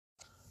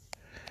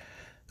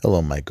Hello,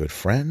 my good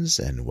friends,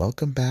 and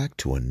welcome back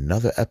to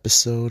another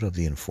episode of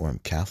The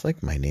Informed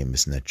Catholic. My name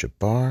is Ned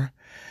Jabbar,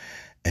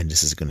 and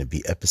this is going to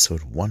be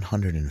episode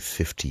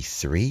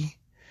 153.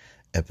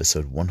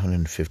 Episode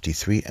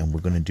 153, and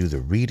we're going to do the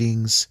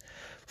readings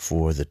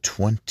for the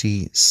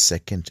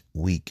 22nd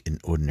week in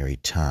Ordinary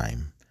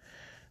Time.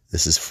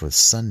 This is for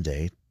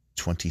Sunday,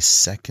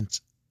 22nd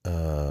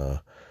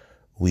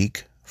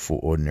week for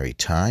Ordinary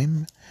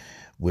Time.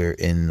 We're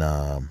in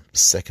the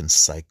second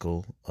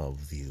cycle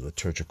of the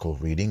liturgical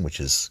reading,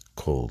 which is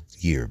called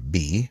Year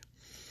B.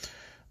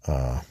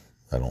 I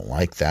don't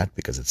like that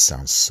because it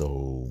sounds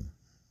so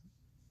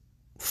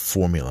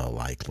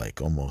formula-like,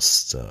 like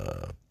almost,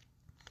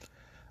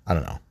 I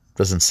don't know,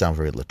 doesn't sound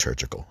very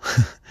liturgical.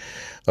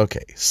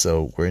 Okay,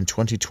 so we're in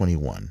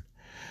 2021.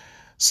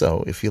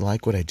 So if you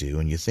like what I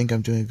do and you think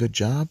I'm doing a good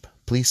job,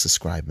 please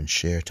subscribe and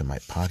share to my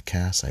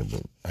podcast.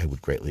 I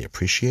would greatly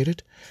appreciate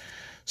it.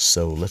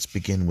 So let's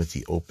begin with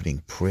the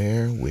opening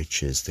prayer,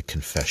 which is the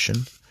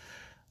confession,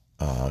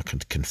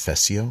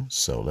 confessio.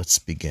 So let's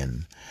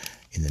begin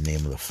in the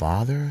name of the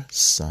Father,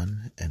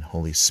 Son, and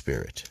Holy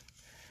Spirit.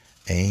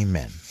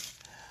 Amen.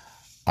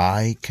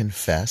 I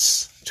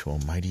confess to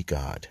Almighty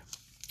God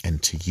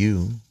and to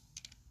you,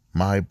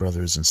 my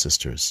brothers and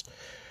sisters,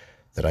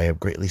 that I have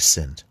greatly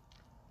sinned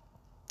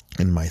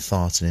in my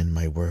thoughts and in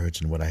my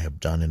words and what I have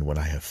done and what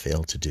I have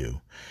failed to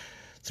do.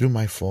 Through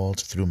my fault,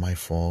 through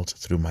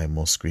my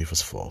most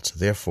grievous fault.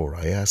 Therefore,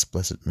 I ask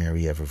Blessed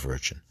Mary, ever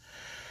Virgin,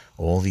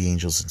 all the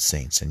angels and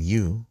saints, and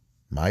you,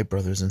 my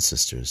brothers and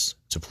sisters,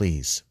 to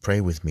please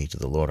pray with me to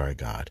the Lord our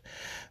God.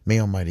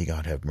 May Almighty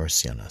God have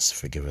mercy on us,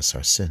 forgive us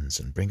our sins,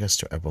 and bring us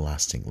to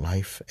everlasting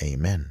life.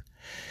 Amen.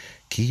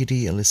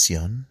 Kyrie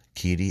eleison,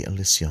 Kyrie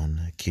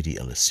eleison, Kyrie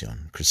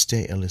eleison.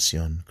 Christe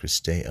eleison,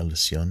 Christe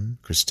eleison,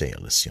 Christe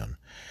eleison.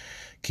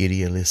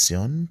 Kyrie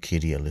eleison,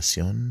 Kyrie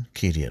eleison,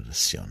 Kyrie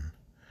eleison.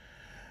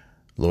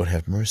 Lord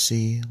have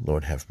mercy,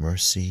 Lord have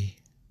mercy,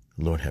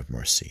 Lord have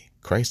mercy.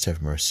 Christ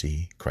have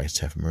mercy, Christ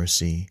have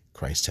mercy,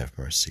 Christ have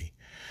mercy.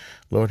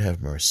 Lord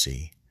have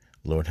mercy,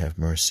 Lord have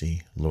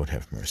mercy, Lord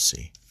have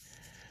mercy.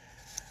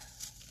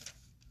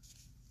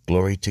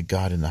 Glory to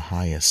God in the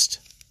highest,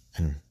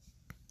 and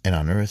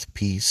on earth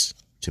peace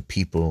to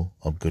people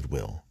of good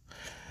will.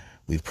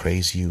 We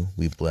praise you,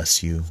 we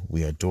bless you,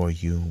 we adore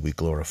you, we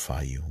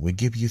glorify you. We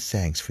give you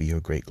thanks for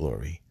your great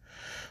glory.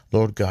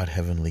 Lord God,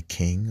 Heavenly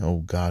King, O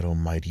God,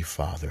 Almighty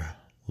Father,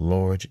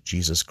 Lord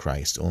Jesus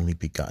Christ, only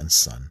begotten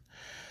Son,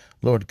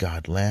 Lord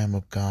God, Lamb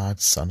of God,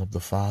 Son of the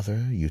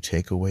Father, you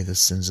take away the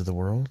sins of the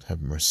world,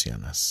 have mercy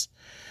on us.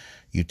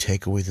 You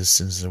take away the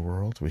sins of the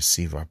world,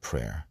 receive our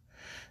prayer.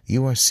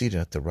 You are seated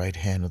at the right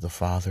hand of the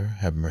Father,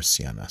 have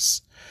mercy on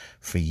us.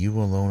 For you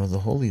alone are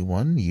the Holy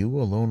One,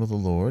 you alone are the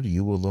Lord,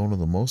 you alone are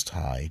the Most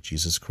High,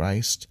 Jesus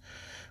Christ,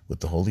 with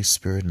the Holy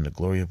Spirit and the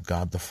glory of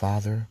God the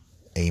Father.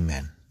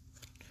 Amen.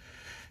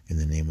 In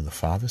the name of the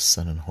Father,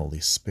 Son, and Holy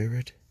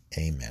Spirit.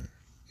 Amen.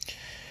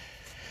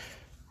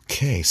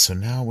 Okay, so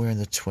now we're in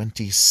the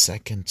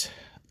 22nd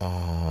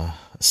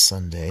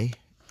Sunday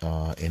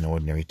in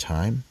Ordinary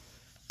Time.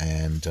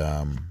 And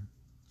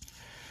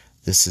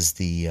this is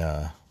the...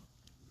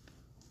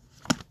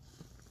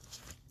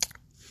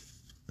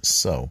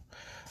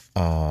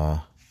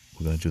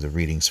 we're going to do the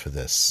readings for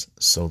this.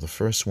 So the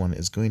first one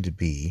is going to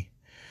be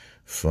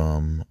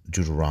from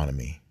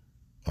Deuteronomy.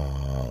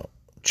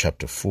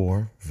 Chapter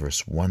 4,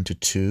 verse 1 to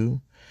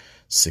 2,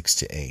 6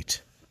 to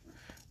 8.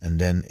 And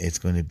then it's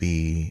going to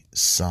be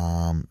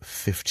Psalm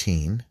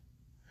 15.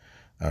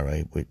 All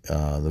right.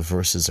 The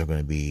verses are going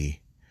to be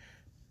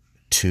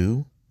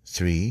 2,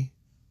 3,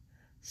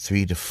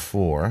 3 to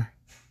 4,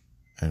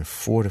 and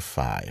 4 to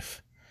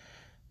 5.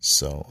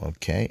 So,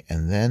 okay.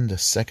 And then the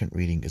second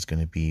reading is going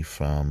to be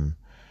from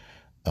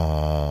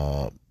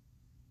the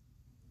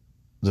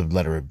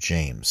letter of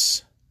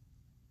James.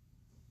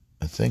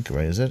 I think,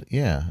 right? Is it?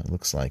 Yeah, it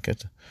looks like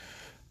it.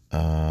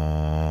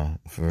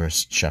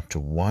 Chapter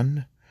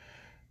 1,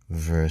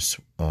 verse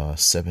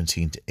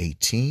 17 to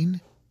 18,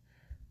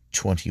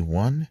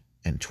 21,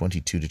 and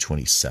 22 to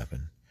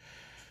 27.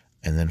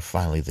 And then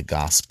finally the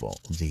gospel,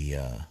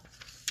 the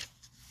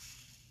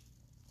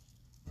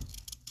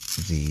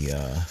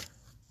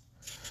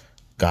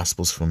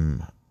Gospels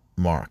from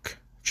Mark,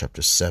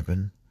 chapter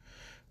 7,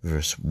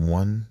 verse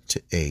 1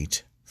 to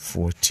 8,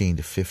 14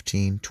 to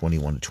 15,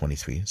 21 to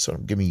 23. So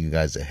I'm giving you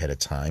guys ahead of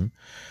time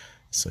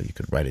so you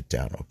can write it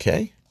down,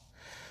 okay?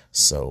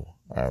 So,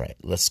 all right,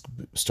 let's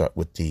start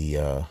with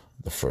the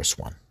first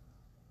one,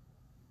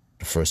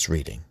 the first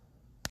reading.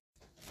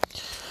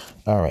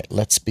 All right,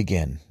 let's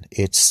begin.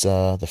 It's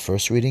the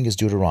first reading is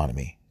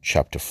Deuteronomy,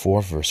 chapter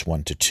 4, verse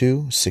 1 to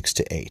 2, 6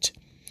 to 8.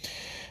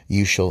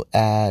 You shall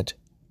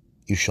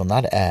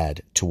not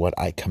add to what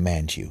I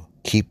command you.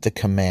 Keep the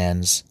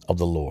commands of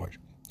the Lord.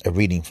 A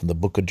reading from the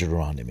book of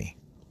Deuteronomy.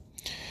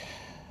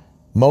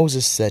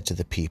 Moses said to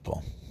the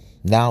people,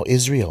 Now,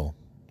 Israel,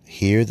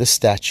 hear the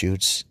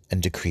statutes and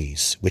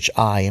decrees which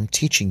I am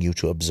teaching you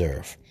to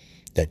observe,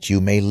 that you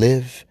may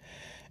live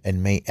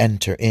and may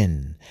enter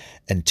in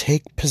and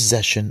take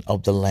possession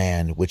of the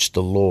land which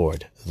the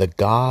Lord, the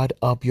God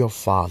of your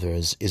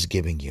fathers, is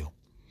giving you.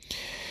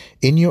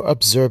 In your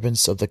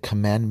observance of the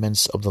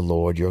commandments of the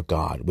Lord your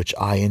God, which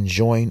I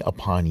enjoin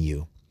upon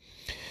you,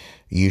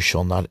 you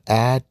shall not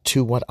add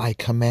to what I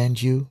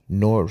command you,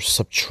 nor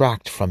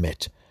subtract from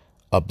it.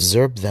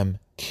 Observe them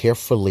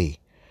carefully,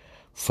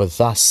 for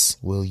thus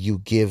will you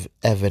give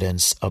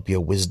evidence of your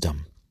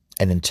wisdom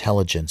and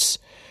intelligence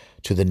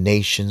to the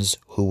nations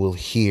who will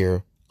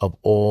hear of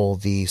all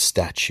these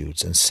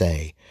statutes and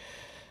say,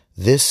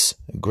 this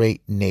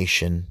great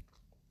nation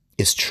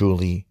is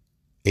truly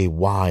a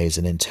wise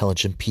and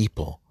intelligent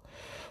people.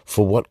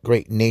 For what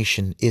great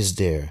nation is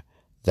there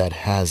that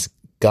has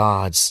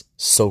gods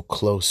so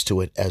close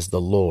to it as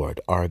the Lord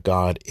our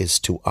God is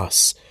to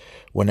us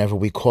whenever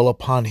we call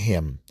upon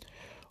him?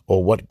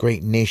 Or what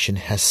great nation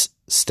has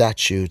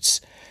statutes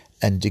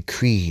and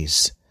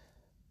decrees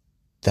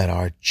that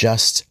are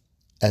just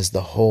as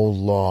the whole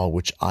law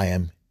which I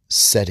am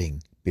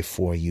setting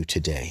before you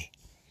today?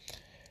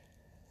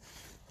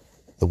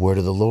 The word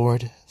of the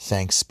Lord.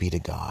 Thanks be to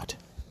God.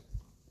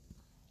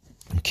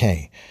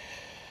 Okay.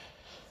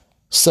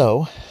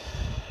 So,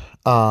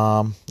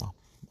 I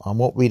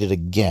won't read it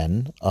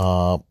again,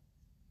 but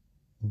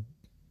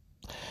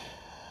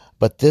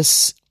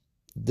this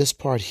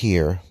part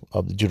here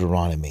of the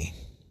Deuteronomy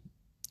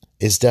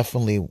is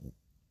definitely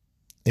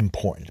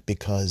important,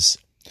 because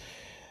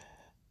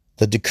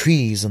the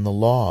decrees and the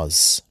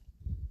laws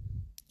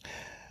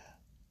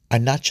are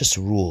not just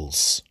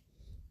rules.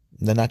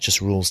 They're not just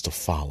rules to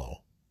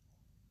follow.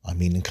 I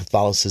mean, in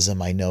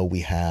Catholicism, I know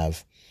we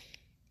have,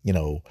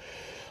 a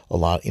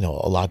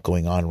lot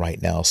going on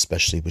right now,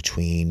 especially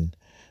between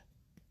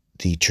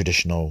the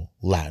traditional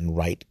Latin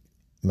Rite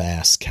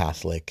Mass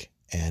Catholic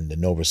and the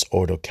Novus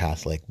Ordo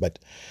Catholic. But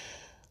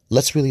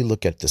let's really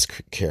look at this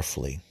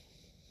carefully.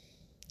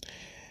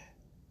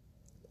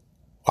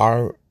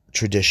 Our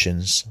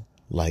traditions,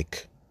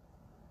 like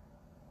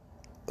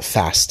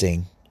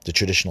fasting, the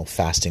traditional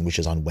fasting, which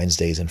is on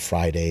Wednesdays and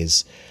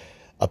Fridays,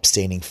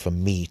 abstaining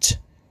from meat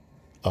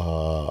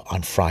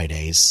on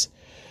Fridays,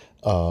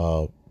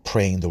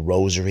 praying the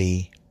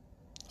rosary.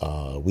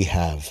 We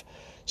have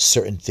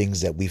certain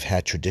things that we've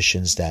had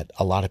traditions that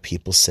a lot of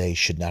people say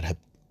should not have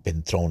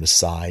been thrown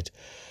aside,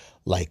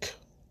 like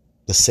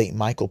the St.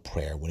 Michael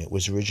prayer when it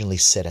was originally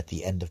said at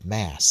the end of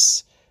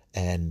Mass,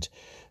 and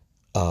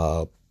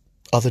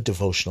other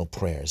devotional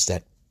prayers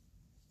that,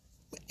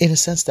 in a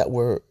sense,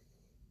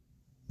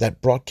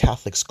 that brought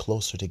Catholics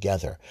closer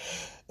together,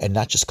 and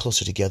not just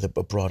closer together,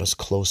 but brought us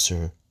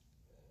closer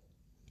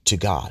to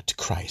God, to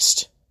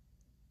Christ.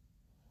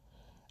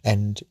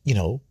 And,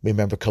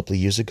 remember a couple of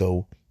years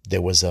ago,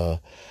 there was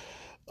a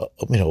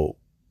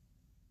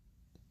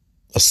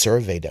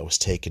survey that was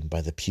taken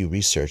by the Pew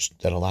Research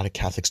that a lot of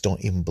Catholics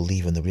don't even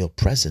believe in the real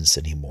presence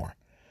anymore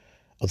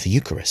of the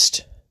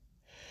Eucharist.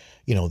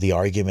 The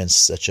arguments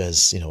such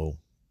as,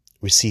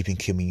 receiving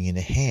communion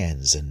in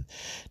hands, and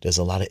there's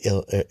a lot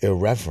of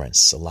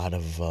irreverence, a lot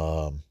of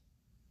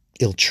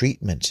ill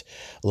treatment,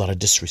 a lot of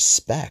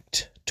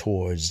disrespect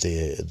towards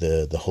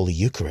the Holy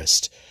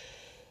Eucharist.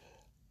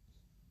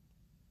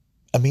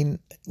 I mean,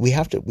 we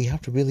have to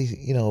really,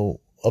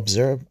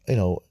 observe,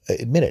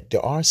 admit it.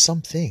 There are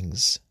some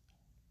things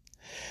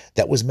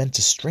that was meant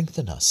to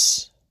strengthen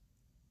us,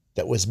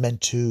 that was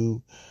meant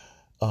to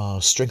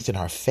strengthen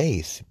our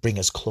faith, bring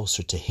us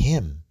closer to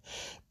Him,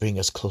 bring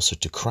us closer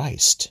to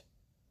Christ.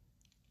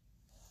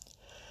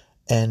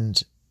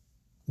 And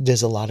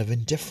there's a lot of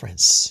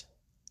indifference.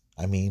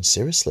 I mean,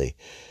 seriously,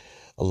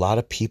 a lot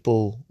of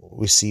people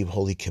receive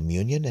Holy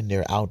Communion and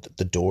they're out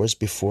the doors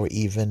before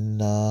even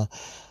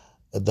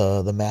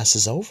the Mass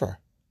is over.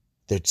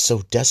 They're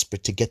so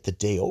desperate to get the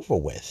day over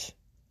with.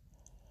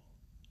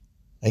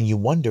 And you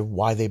wonder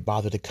why they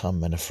bother to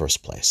come in the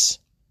first place.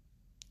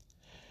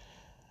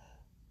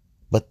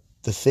 But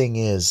the thing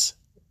is,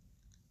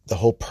 the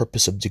whole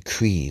purpose of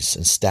decrees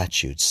and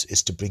statutes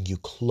is to bring you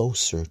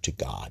closer to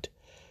God,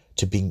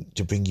 to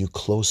bring you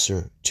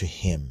closer to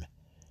Him.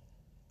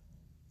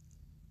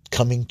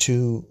 Coming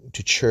to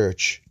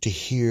church to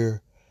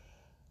hear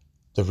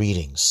the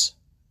readings,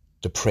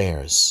 the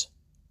prayers.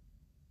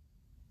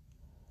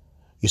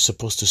 You're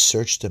supposed to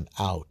search them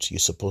out. You're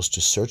supposed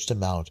to search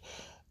them out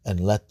and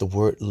let the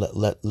word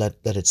let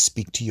it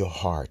speak to your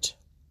heart,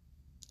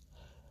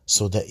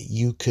 so that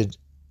you could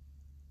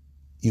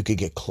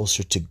get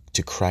closer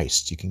to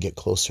Christ. You can get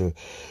closer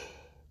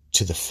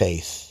to the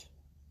faith,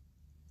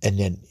 and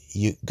then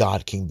you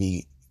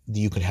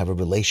can have a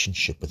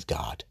relationship with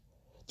God.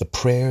 The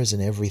prayers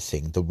and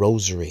everything, the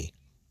rosary,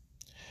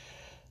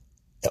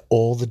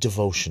 all the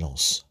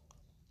devotionals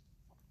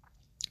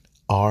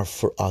are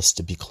for us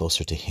to be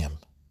closer to Him.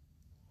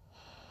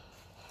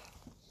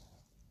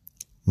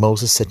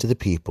 Moses said to the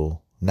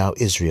people, "Now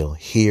Israel,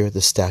 hear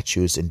the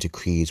statutes and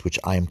decrees which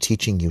I am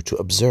teaching you to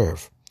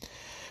observe,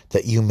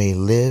 that you may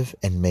live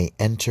and may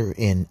enter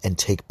in and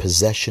take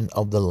possession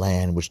of the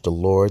land which the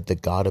Lord, the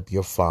God of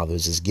your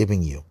fathers, is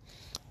giving you."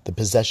 The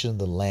possession of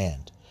the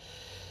land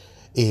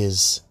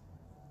is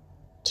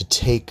to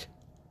take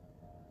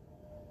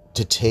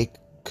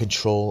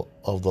control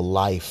of the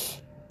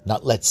life,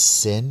 not let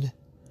sin.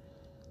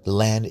 The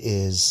land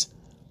is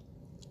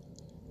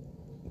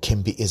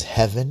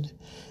heaven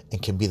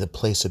and can be the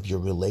place of your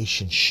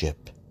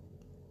relationship.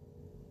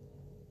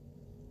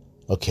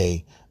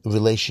 Okay,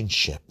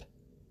 relationship.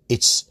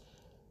 It's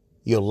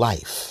your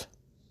life.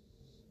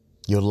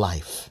 Your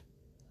life.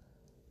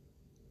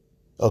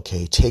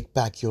 Okay, take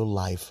back your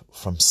life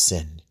from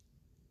sin.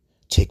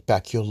 Take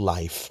back your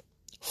life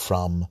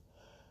from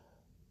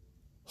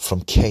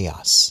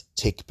chaos.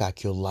 Take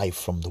back your life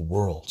from the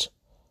world.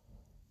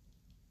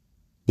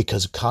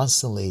 Because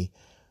constantly,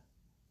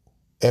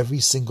 every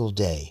single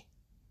day,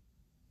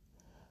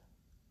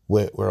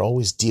 we're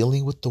always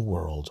dealing with the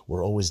world.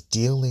 We're always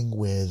dealing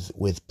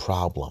with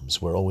problems.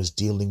 We're always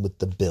dealing with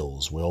the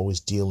bills. We're always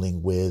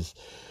dealing with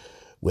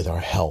our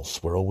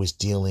health. We're always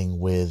dealing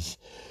with,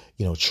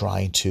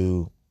 trying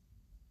to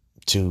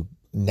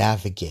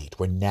navigate.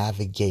 We're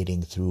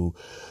navigating through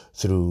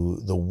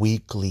the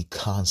weekly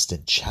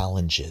constant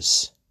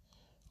challenges.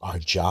 Our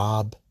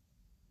job,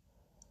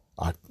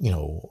 our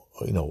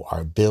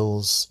our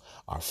bills,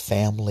 our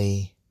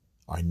family,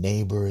 our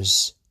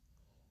neighbors.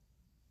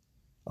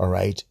 All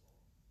right.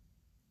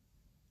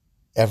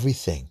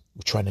 Everything.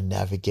 We're trying to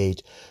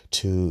navigate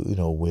to,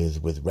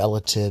 with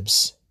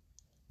relatives,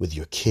 with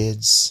your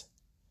kids.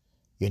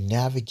 You're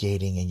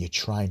navigating and you're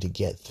trying to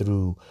get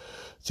through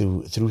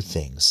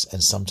things.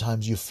 And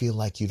sometimes you feel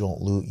like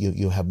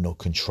you have no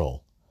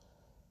control.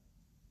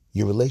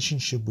 Your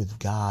relationship with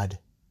God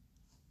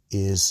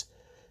is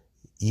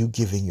you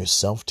giving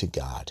yourself to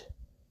God.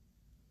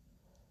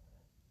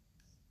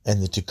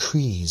 And the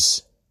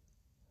decrees,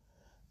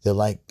 they're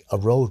like a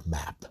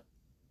roadmap.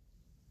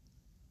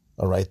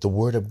 All right, the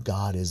Word of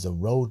God is the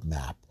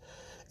roadmap,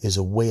 is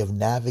a way of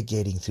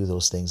navigating through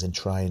those things and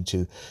trying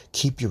to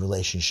keep your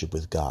relationship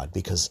with God,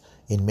 because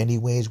in many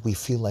ways we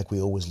feel like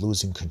we're always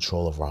losing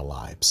control of our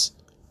lives.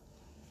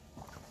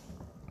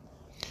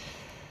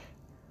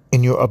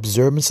 In your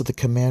observance of the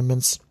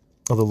commandments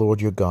of the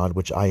Lord your God,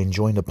 which I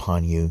enjoin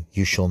upon you,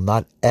 you shall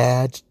not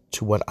add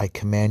to what I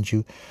command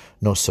you,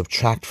 nor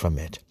subtract from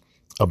it.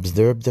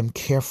 Observe them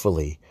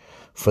carefully,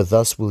 for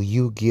thus will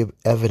you give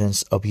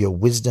evidence of your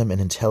wisdom and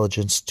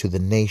intelligence to the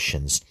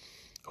nations,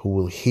 who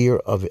will hear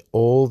of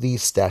all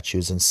these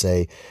statutes and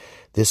say,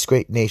 this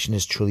great nation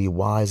is truly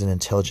wise and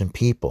intelligent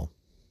people.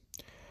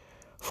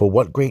 For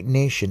what great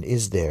nation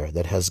is there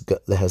that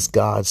has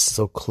God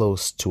so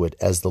close to it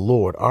as the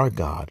Lord our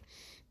God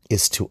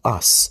is to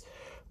us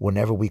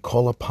whenever we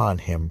call upon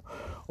him?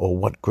 Or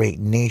what great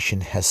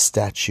nation has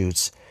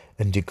statutes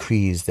and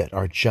decrees that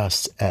are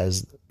just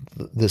as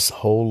this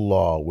whole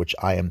law which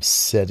I am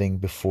setting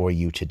before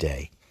you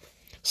today?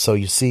 So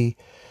you see,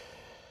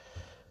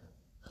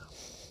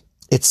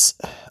 it's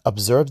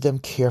observe them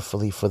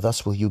carefully, for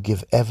thus will you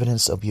give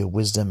evidence of your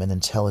wisdom and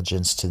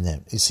intelligence to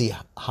them. You see,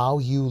 how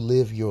you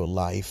live your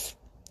life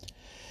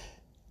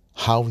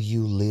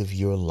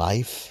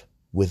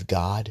with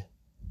God.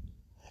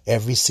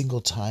 Every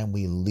single time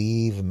we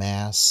leave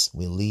Mass,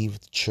 we leave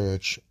the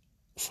church,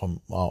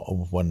 from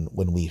when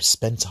we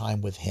spend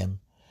time with him,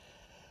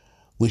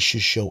 we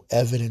should show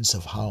evidence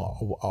of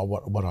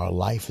what our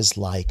life is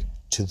like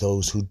to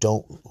those who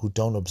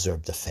don't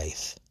observe the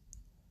faith.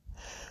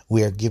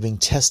 We are giving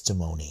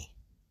testimony.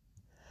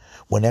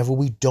 Whenever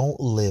we don't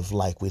live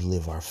like we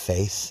live our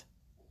faith,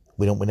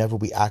 whenever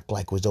we act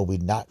like as though we're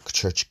not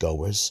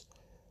churchgoers,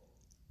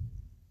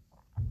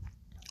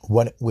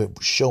 what we're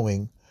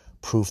showing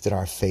proof that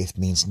our faith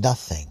means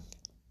nothing.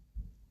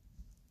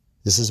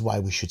 This is why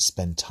we should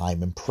spend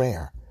time in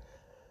prayer.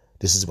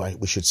 This is why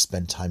we should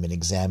spend time in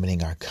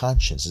examining our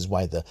conscience. This is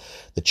why the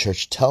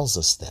church tells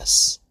us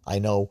this. I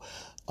know,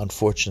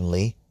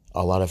 unfortunately,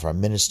 a lot of our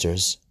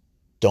ministers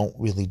don't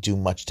really do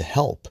much to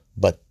help,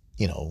 but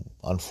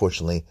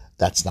unfortunately,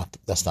 that's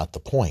not the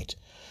point.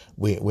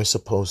 We're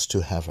supposed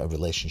to have a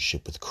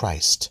relationship with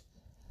Christ.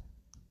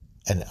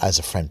 And as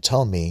a friend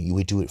told me,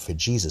 we do it for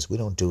Jesus. We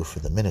don't do it for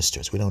the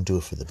ministers. We don't do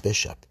it for the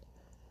bishop.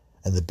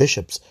 And the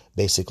bishops,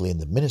 basically, and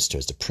the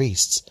ministers, the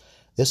priests,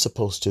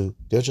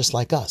 they're just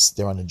like us.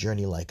 They're on a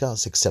journey like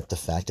us, except the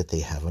fact that they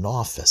have an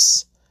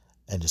office.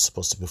 And they're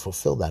supposed to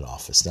fulfill that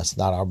office. That's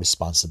not our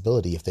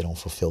responsibility if they don't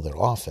fulfill their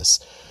office.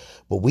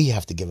 But we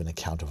have to give an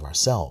account of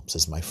ourselves,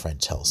 as my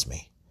friend tells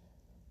me.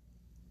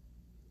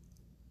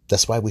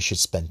 That's why we should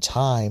spend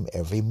time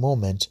every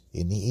moment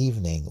in the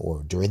evening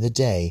or during the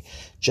day,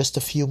 just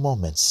a few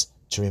moments,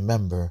 to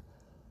remember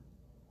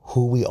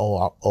who we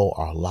owe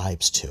our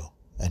lives to,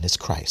 and it's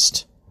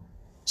Christ.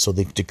 So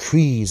the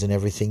decrees and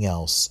everything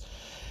else,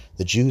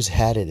 the Jews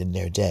had it in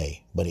their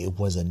day, but it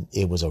was a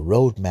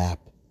roadmap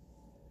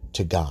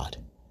to God,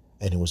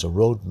 and it was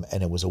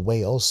a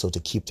way also to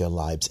keep their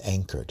lives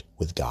anchored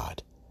with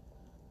God.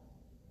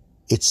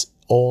 It's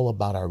all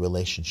about our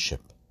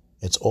relationship.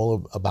 It's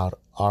all about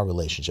our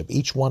relationship.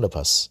 Each one of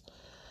us,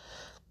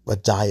 a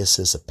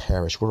diocese, a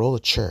parish, we're all a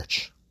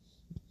church.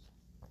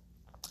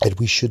 And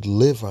we should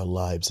live our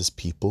lives as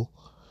people,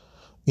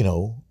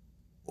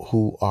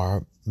 who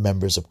are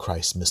members of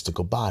Christ's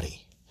mystical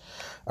body.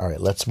 All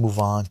right, let's move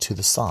on to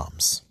the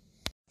Psalms.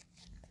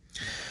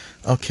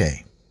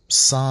 Okay,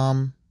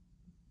 Psalm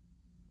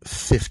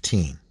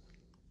 15.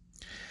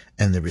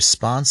 And the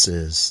response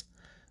is,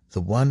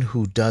 the one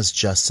who does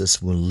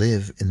justice will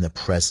live in the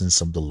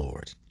presence of the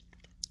Lord.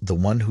 The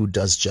one who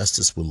does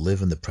justice will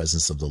live in the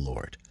presence of the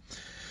Lord.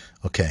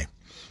 Okay,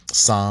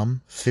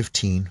 Psalm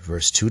 15,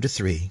 verse 2 to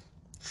 3,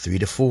 3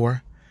 to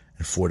 4,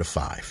 and 4 to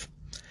 5.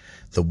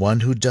 The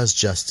one who does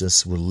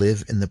justice will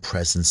live in the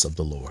presence of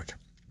the Lord.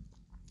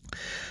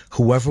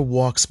 Whoever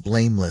walks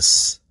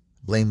blamelessly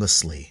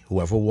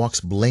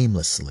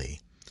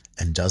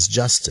and does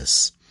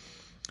justice,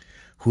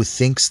 who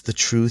thinks the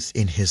truth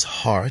in his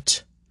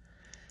heart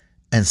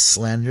and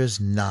slanders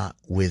not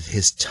with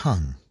his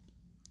tongue.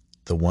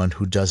 The one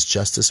who does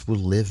justice will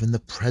live in the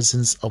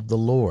presence of the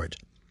Lord.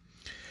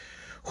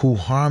 Who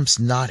harms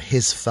not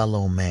his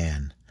fellow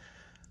man,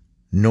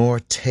 nor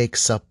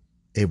takes up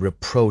a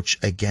reproach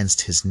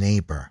against his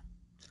neighbor,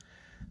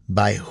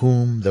 by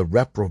whom the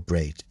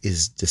reprobate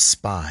is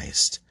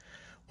despised,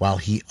 while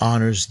he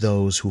honors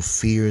those who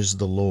fears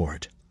the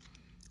Lord.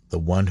 The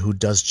one who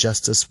does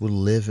justice will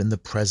live in the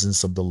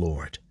presence of the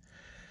Lord.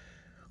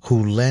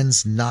 Who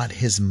lends not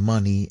his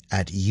money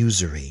at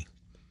usury,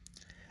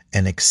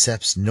 and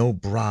accepts no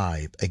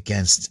bribe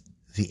against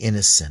the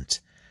innocent.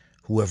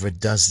 Whoever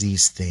does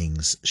these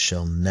things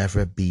shall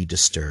never be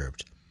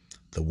disturbed.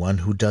 The one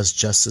who does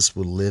justice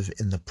will live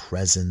in the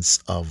presence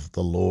of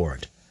the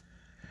Lord.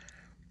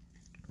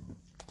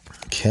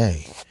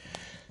 Okay,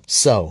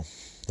 so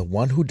the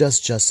one who does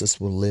justice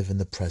will live in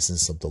the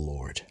presence of the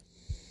Lord.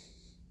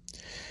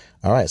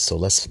 All right, so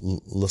let's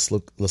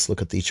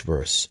look at each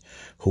verse.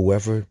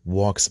 Whoever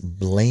walks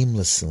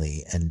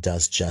blamelessly and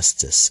does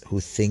justice, who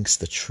thinks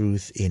the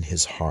truth in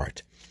his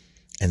heart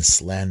and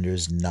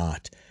slanders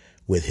not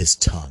with his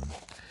tongue.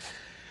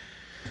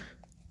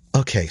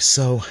 Okay,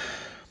 so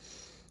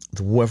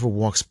whoever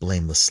walks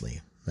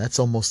blamelessly, that's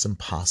almost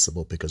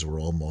impossible because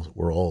we're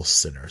all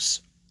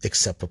sinners,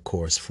 except of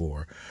course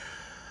for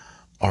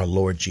our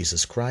Lord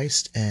Jesus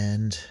Christ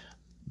and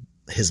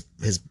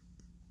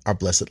our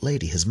Blessed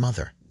Lady, his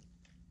mother.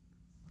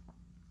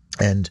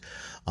 And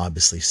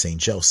obviously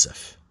Saint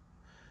Joseph,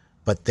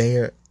 but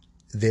they're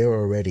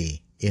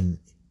already in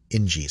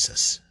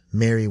Jesus.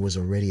 Mary was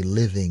already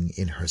living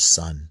in her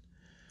Son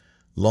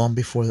long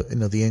before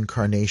the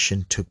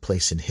incarnation took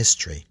place in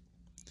history.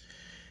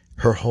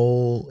 Her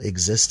whole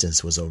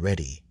existence was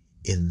already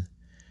in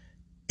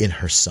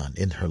her Son,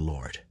 in her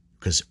Lord,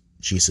 because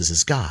Jesus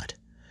is God.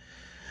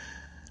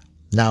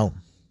 Now,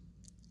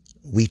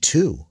 we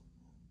too,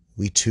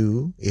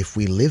 if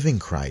we live in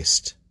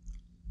Christ,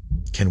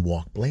 can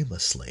walk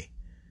blamelessly,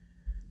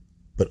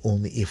 but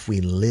only if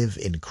we live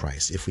in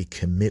Christ, if we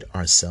commit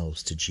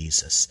ourselves to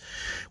Jesus.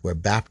 We're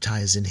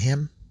baptized in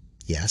him,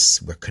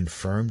 yes. We're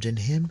confirmed in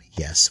him,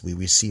 yes. We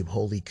receive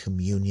Holy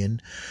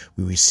Communion.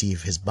 We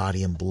receive his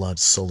body and blood,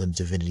 soul and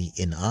divinity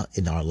in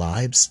our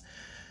lives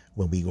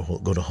when we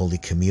go to Holy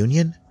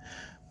Communion.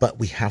 But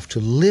we have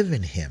to live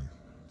in him.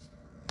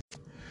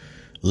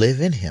 Live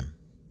in him,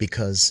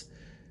 because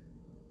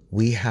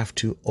we have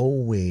to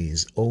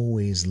always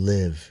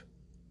live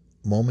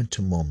moment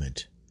to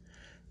moment,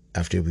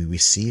 after we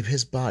receive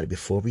his body,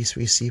 before we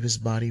receive his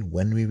body,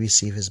 when we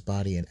receive his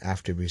body, and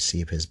after we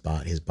receive his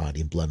body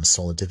and blood and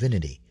soul and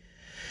divinity.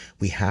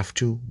 We have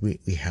to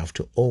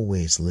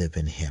always live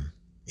in him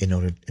in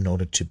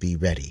order to be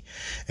ready,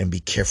 and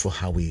be careful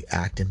how we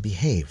act and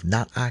behave.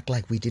 Not act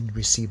like we didn't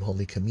receive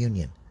Holy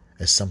Communion,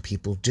 as some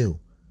people do.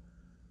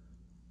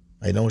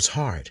 I know it's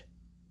hard,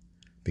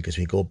 because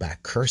we go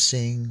back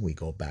cursing, we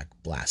go back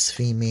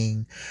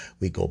blaspheming,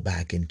 we go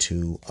back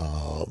into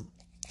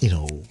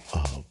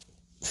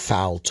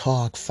foul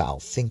talk, foul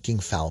thinking,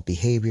 foul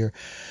behavior,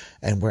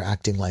 and we're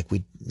acting like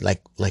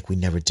we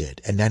never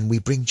did. And then we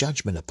bring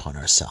judgment upon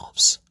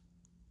ourselves.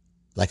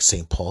 Like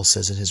St. Paul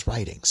says in his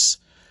writings,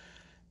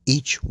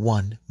 each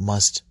one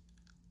must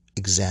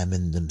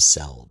examine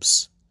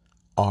themselves.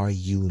 Are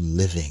you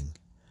living?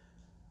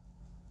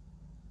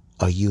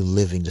 Are you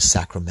living the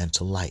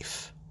sacramental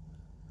life?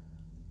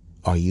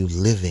 Are you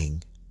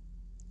living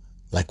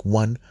like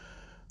one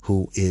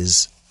who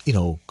is,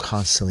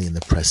 constantly in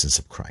the presence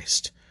of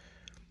Christ?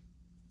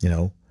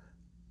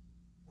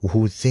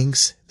 Who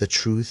thinks the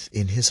truth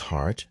in his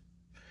heart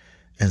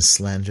and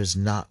slanders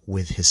not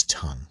with his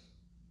tongue.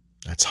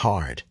 That's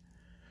hard.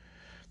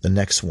 The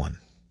next one.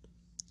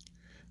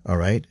 All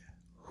right.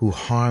 Who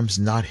harms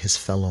not his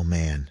fellow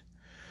man,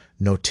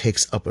 nor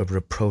takes up a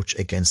reproach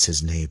against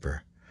his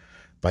neighbor,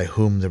 by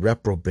whom the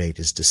reprobate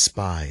is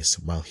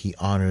despised, while he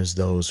honors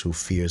those who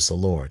fears the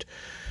Lord.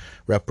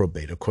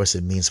 Reprobate, of course,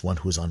 it means one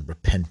who's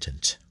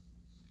unrepentant.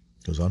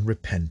 Who's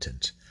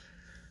unrepentant.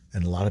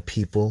 And a lot of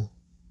people,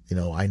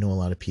 I know a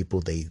lot of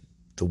people, the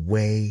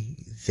way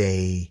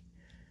they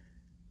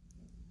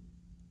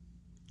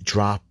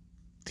drop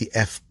the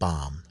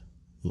F-bomb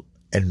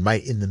and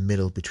right in the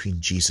middle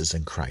between Jesus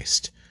and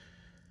Christ,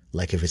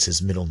 like if it's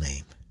his middle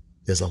name.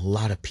 There's a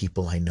lot of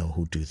people I know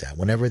who do that.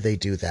 Whenever they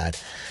do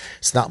that,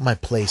 it's not my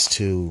place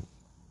to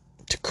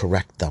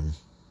correct them.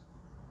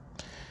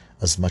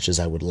 as much as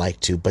I would like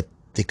to, but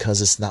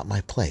because it's not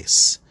my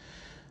place.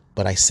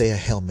 But I say a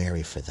Hail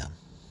Mary for them.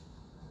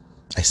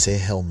 I say a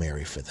Hail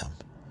Mary for them.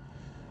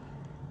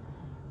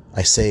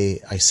 I say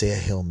a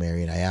Hail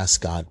Mary, and I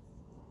ask God,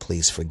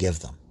 please forgive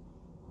them.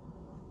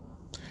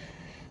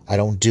 I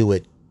don't do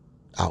it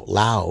out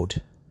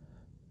loud.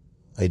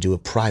 I do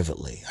it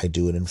privately. I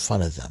do it in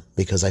front of them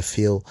because I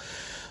feel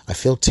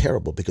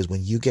terrible, because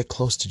when you get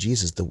close to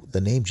Jesus,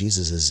 the name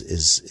Jesus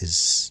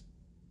is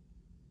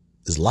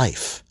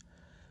life.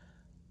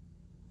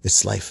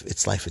 It's life.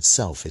 It's life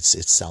itself.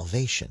 It's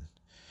salvation.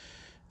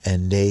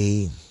 And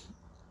they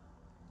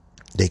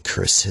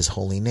curse his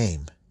holy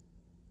name.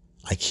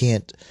 I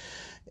can't,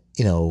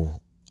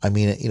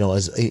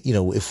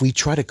 if we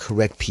try to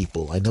correct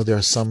people, I know there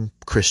are some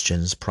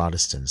Christians,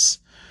 Protestants,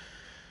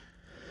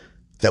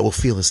 that will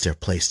feel it's their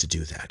place to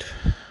do that.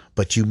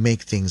 But you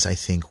make things, I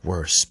think,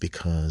 worse,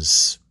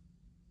 because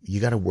you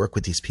got to work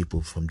with these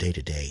people from day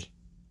to day.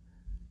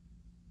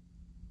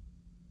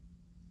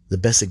 The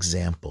best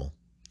example,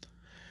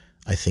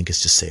 I think, is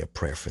to say a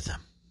prayer for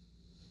them.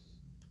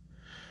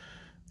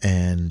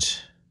 And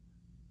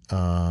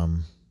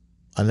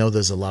I know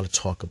there's a lot of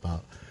talk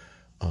about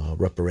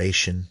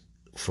reparation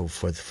for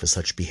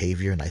such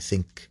behavior, and I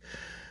think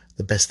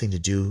the best thing to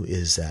do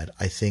is that,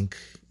 I think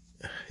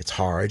it's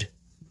hard,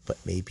 but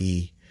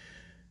maybe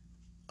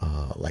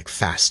like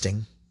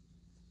fasting.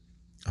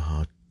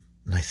 And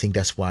I think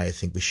that's why I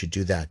think we should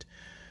do that.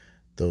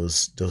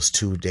 Those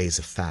 2 days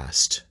of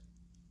fast.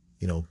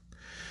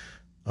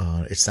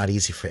 It's not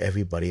easy for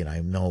everybody,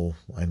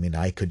 and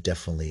I could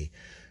definitely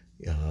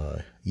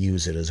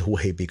use it as a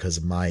way, because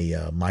of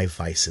my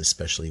vices,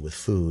 especially with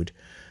food.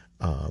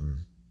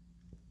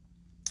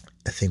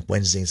 I think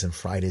Wednesdays and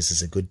Fridays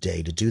is a good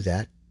day to do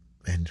that,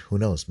 and who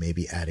knows,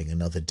 maybe adding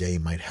another day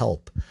might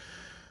help.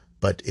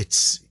 But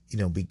it's,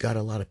 we got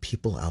a lot of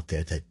people out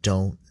there that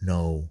don't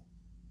know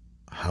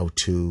how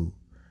to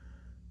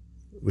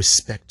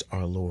respect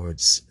our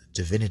Lord's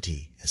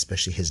divinity,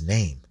 especially his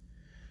name.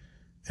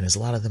 And as a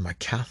lot of them are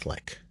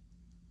Catholic.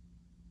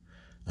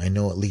 I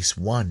know at least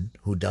one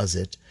who does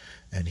it,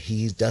 and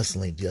he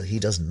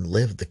doesn't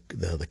live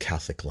the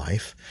Catholic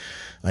life.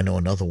 I know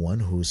another one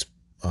who's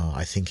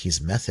I think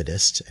he's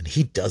Methodist, and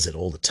he does it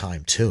all the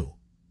time too.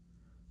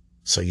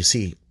 So you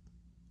see,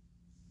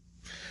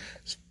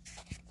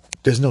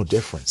 there's no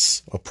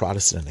difference, a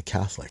Protestant and a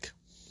Catholic.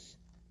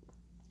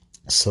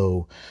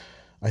 So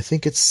I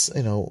think it's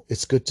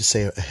good to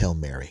say a Hail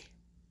Mary.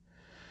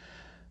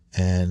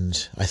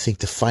 And I think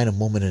to find a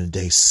moment in a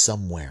day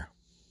somewhere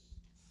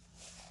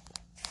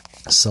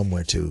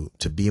to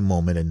be a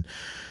moment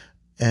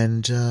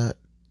and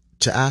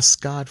to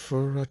ask God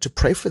to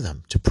pray for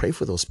them, to pray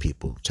for those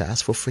people, to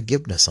ask for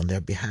forgiveness on their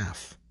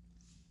behalf.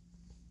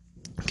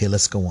 Okay,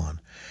 let's go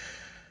on.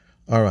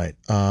 All right.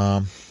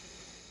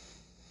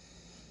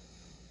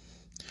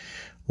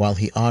 While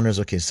he honors,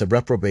 so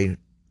reprobate,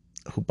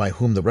 by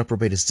whom the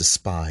reprobate is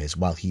despised,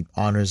 while he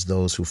honors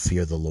those who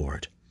fear the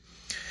Lord.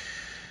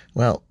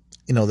 Well,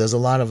 there's a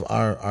lot of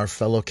our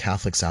fellow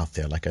Catholics out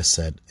there, like I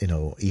said,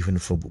 even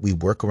we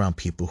work around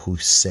people who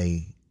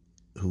say,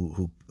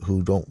 who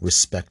don't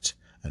respect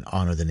and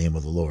honor the name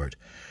of the Lord.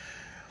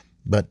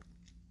 But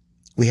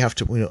we have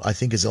to, I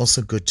think it's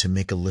also good to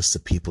make a list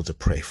of people to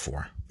pray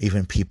for.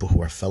 Even people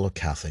who are fellow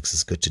Catholics,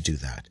 it's good to do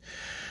that.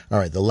 All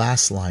right, the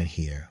last line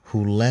here,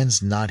 who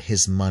lends not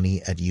his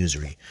money at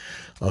usury.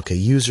 Okay,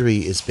 usury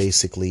is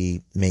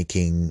basically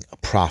making a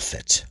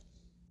profit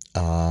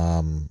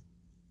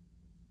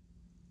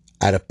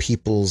out of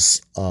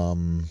people's,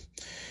 of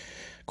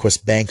course,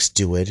 banks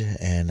do it,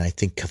 and I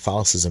think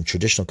Catholicism,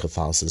 traditional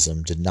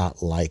Catholicism, did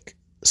not like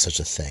such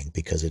a thing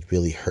because it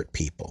really hurt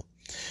people.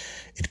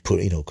 It put,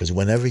 because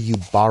whenever you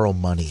borrow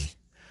money,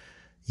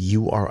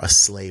 you are a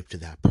slave to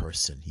that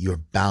person.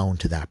 You're bound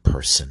to that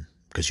person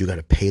because you got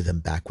to pay them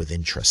back with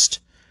interest.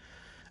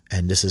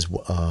 And this is,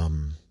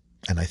 and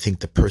I think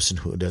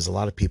there's a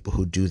lot of people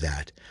who do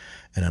that.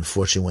 And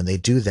unfortunately, when they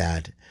do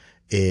that,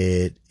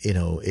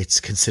 it's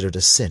considered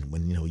a sin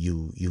when,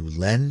 you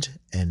lend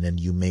and then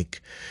you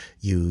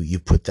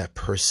put that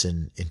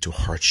person into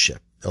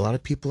hardship. A lot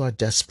of people are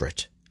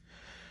desperate.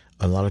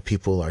 A lot of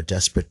people are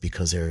desperate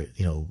because they're,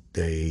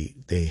 they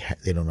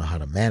don't know how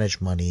to manage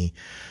money.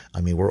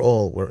 I mean, we're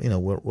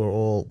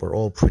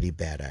all pretty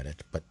bad at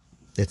it, but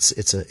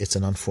it's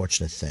an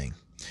unfortunate thing.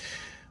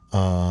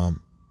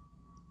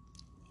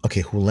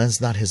 Okay, who lends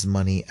not his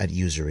money at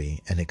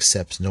usury and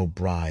accepts no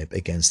bribe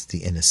against the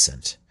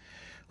innocent.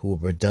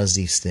 Whoever does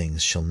these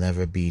things shall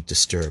never be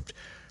disturbed.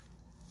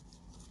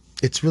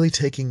 It's really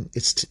taking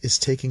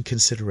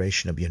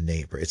consideration of your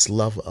neighbor. It's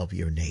love of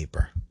your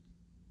neighbor.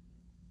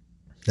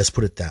 Let's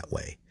put it that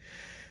way.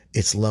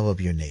 It's love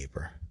of your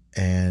neighbor.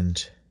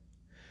 And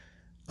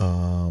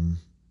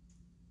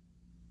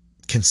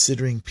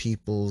considering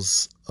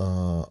people's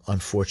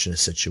unfortunate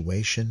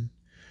situation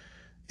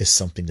is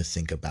something to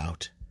think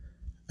about.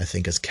 I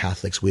think as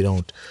Catholics, I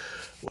don't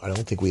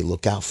think we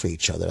look out for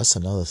each other. That's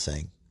another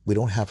thing. We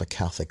don't have a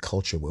Catholic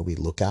culture where we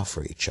look out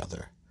for each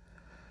other.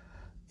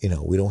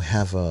 We don't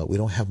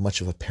have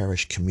much of a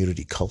parish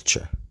community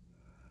culture,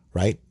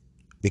 right?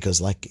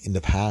 Because like in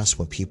the past,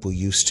 when people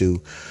used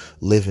to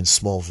live in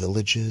small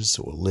villages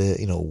or live,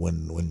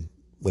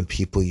 when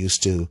people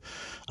used to,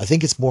 I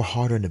think it's more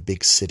harder in a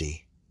big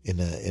city, in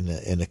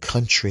a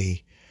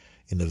country,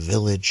 in a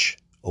village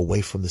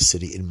away from the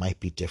city. It might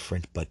be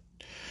different, but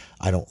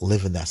I don't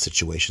live in that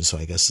situation, so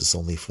I guess it's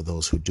only for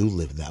those who do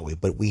live in that way.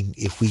 But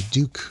if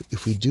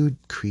we do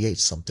create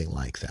something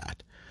like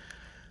that,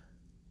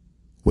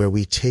 where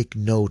we take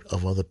note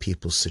of other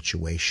people's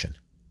situation,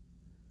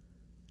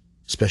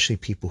 especially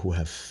people who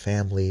have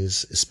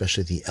families,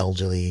 especially the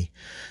elderly,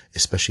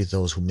 especially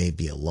those who may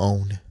be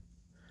alone.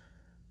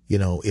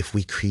 If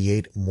we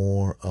create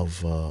more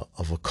of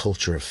a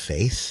culture of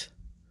faith,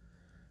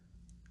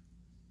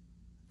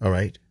 all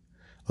right,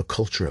 a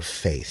culture of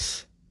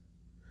faith.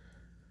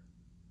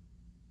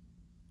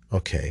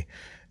 Okay,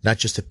 not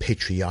just a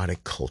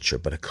patriotic culture,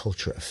 but a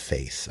culture of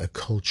faith, a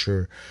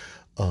culture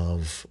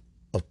of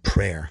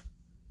prayer,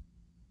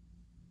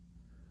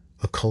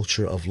 a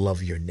culture of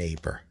love your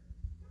neighbor.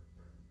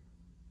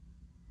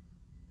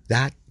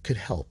 That could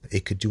help.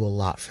 It could do a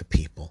lot for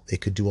people. It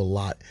could do a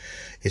lot.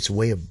 It's a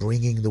way of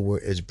bringing the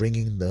word, is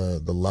bringing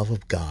the love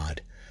of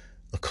God,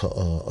 a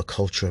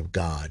culture of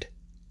God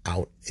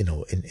out,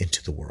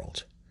 into the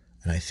world.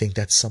 And I think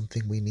that's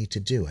something we need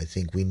to do. I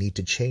think we need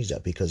to change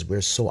that because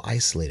we're so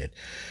isolated.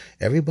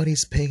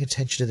 Everybody's paying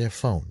attention to their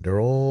phone. They're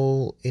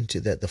all into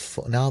that.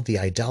 Now the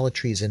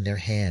idolatry is in their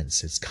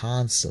hands. It's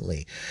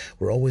constantly.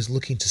 We're always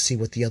looking to see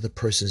what the other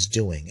person's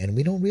doing. And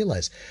we don't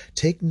realize.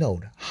 Take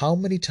note, how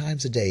many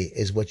times a day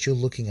is what you're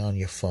looking on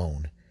your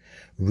phone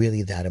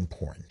really that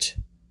important?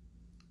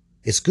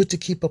 It's good to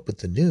keep up with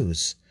the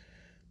news,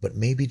 but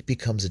maybe it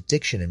becomes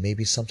addiction. And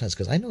maybe sometimes,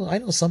 because I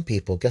know some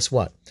people, guess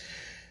what?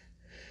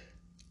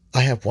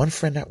 I have one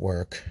friend at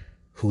work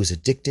who is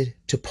addicted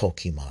to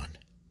Pokemon.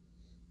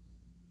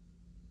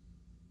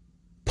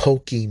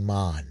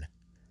 Pokemon.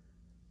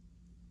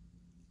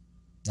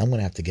 I'm going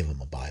to have to give him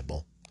a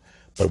Bible.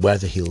 But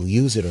whether he'll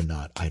use it or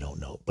not, I don't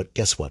know. But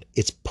guess what?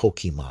 It's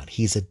Pokemon.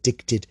 He's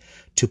addicted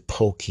to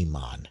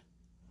Pokemon.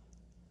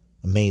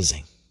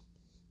 Amazing.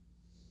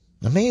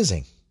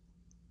 Amazing.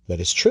 But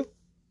it's true.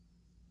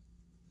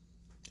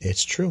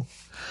 It's true.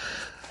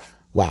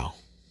 Wow.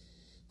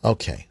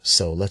 Okay,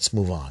 so let's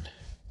move on.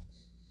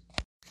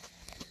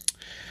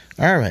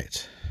 All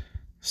right.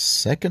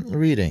 Second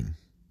reading.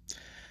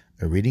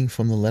 A reading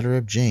from the letter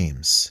of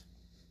James.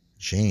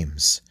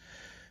 James,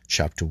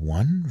 chapter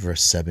 1,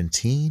 verse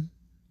 17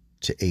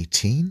 to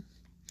 18.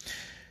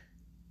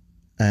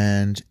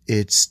 And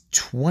it's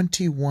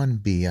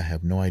 21b, I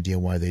have no idea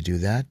why they do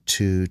that,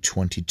 to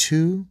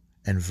 22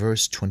 and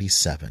verse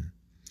 27.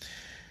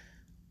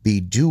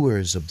 Be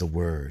doers of the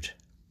word.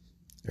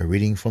 A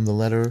reading from the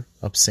letter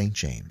of St.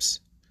 James.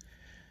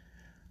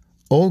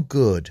 All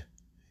good,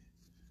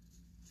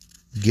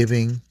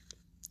 giving,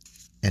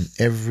 and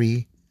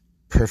every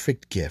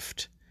perfect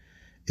gift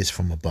is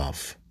from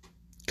above,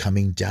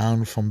 coming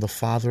down from the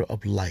Father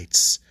of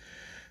lights,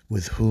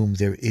 with whom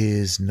there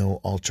is no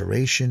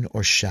alteration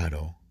or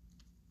shadow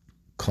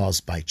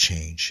caused by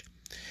change.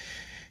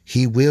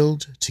 He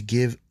willed to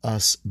give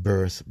us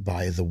birth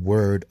by the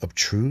word of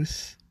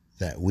truth,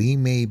 that we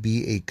may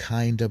be a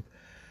kind of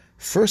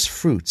first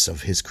fruits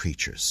of his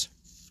creatures.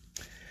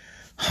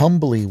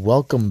 Humbly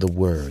welcome the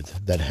word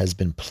that has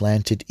been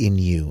planted in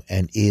you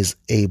and is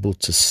able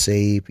to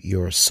save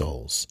your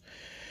souls.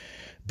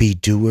 Be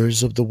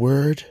doers of the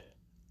word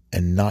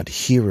and not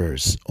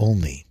hearers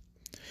only,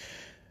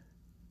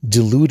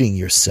 deluding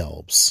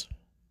yourselves.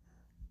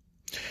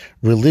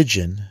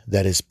 Religion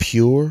that is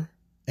pure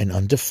and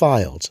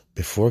undefiled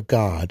before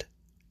God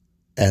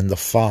and the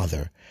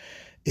Father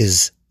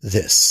is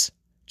this: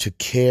 to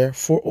care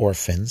for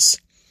orphans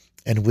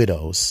and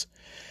widows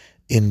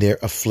in their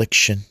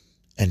affliction,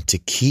 and to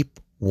keep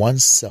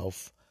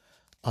oneself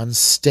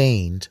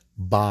unstained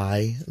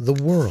by the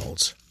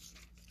world.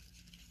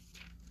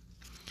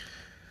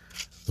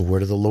 The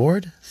word of the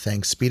Lord,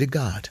 thanks be to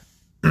God.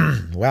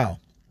 Wow.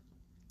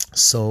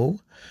 So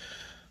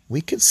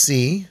we can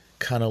see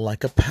kind of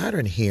like a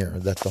pattern here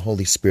that the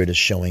Holy Spirit is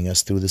showing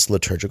us through this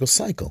liturgical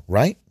cycle,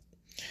 right?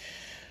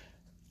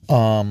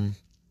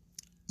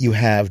 You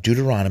have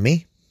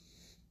Deuteronomy,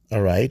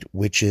 all right,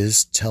 which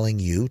is telling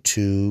you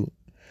to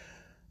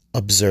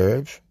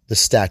observe the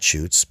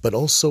statutes, but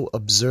also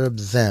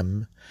observe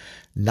them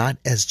not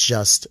as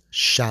just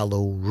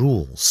shallow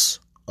rules.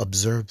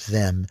 Observe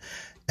them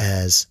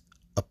as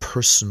a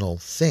personal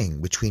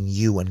thing between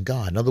you and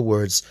God. In other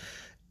words,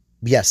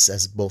 yes,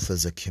 as both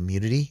as a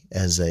community,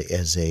 because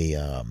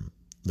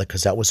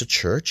that was a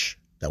church,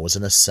 that was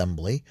an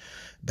assembly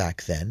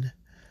back then,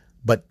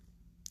 but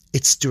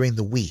it's during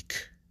the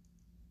week.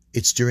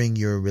 It's during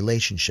your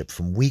relationship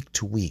from week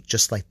to week,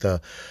 just like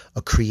a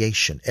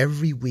creation.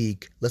 Every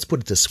week, let's put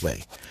it this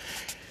way.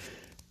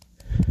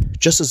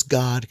 Just as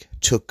God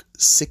took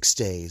 6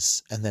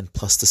 days and then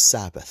plus the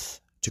Sabbath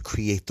to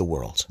create the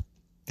world,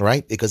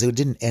 right? Because it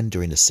didn't end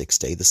during the 6th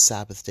day. The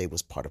Sabbath day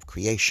was part of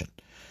creation.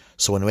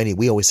 So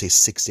we always say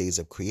 6 days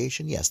of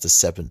creation. Yes,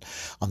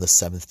 on the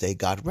seventh day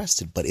God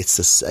rested, but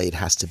it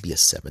has to be a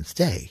seventh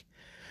day.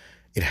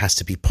 It has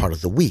to be part of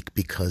the week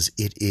because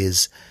it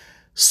is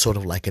sort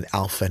of like an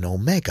alpha and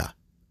omega.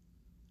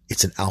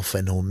 It's an alpha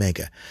and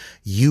omega.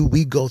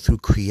 We go through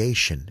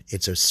creation.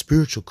 It's a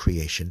spiritual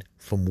creation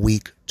from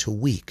week to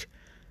week.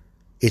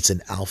 It's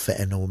an alpha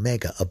and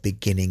omega, a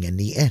beginning and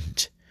the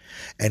end.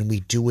 And we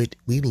do it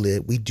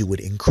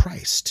in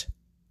Christ.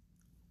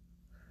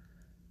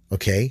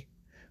 Okay?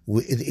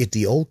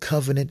 The old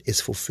covenant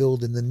is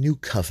fulfilled in the new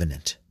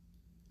covenant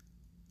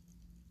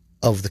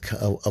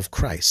of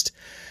Christ.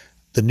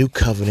 The new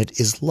covenant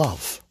is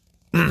love.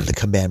 The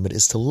commandment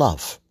is to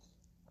love.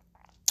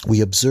 We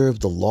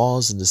observe the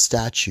laws and the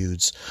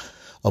statutes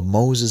of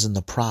Moses and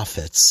the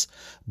prophets,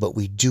 but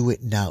we do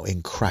it now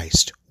in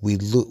Christ. We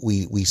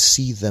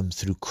see them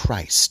through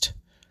Christ.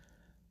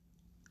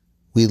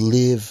 We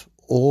live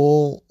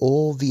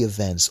all the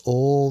events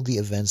of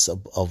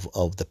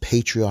the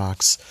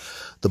patriarchs,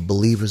 the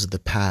believers of the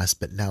past,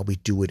 but now we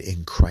do it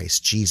in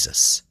Christ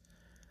Jesus.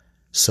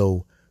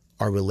 So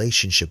our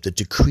relationship, the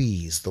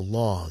decrees, the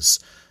laws,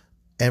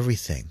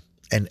 everything.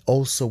 And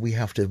also we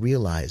have to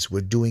realize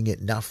we're doing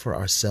it not for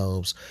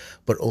ourselves,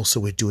 but also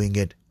we're doing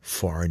it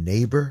for our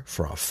neighbor,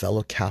 for our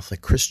fellow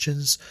Catholic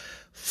Christians,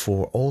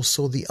 for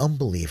also the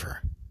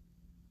unbeliever.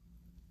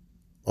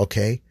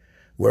 Okay?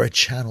 We're a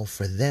channel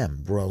for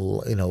them.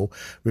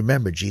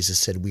 Remember Jesus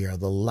said we are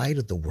the light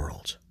of the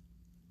world.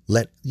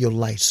 Let your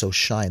light so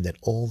shine that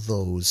all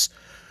those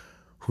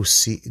who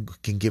see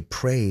can give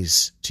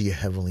praise to your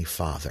Heavenly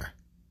Father.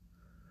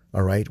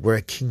 All right? We're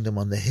a kingdom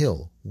on the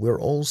hill. We're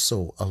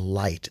also a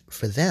light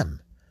for them.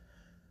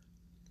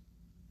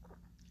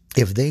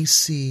 If they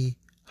see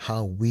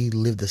how we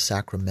live the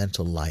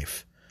sacramental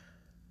life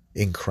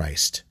in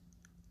Christ,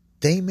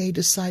 they may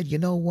decide, you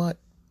know what?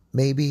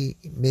 Maybe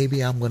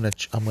I'm gonna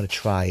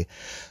try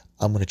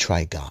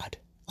God.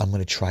 I'm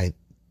gonna try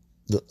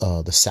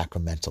the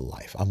sacramental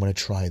life. I'm gonna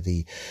try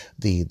the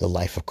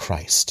life of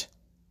Christ,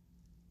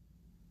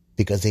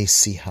 because they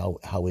see how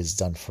it's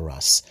done for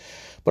us.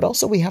 But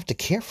also we have to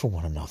care for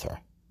one another,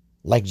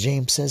 like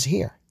James says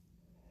here.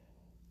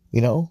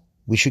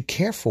 We should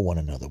care for one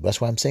another.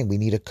 That's why I'm saying we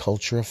need a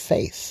culture of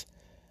faith,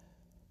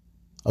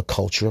 a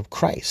culture of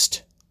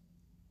Christ,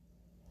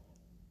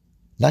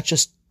 not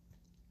just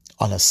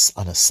on a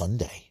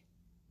Sunday.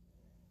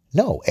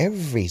 No,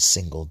 every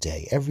single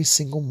day, every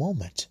single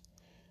moment,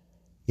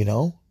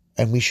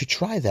 and we should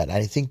try that.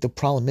 I think the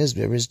problem is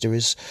there's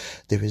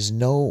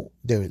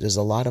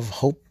a lot of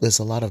hope. There's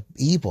a lot of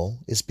evil.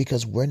 It's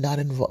because we're not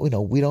involved.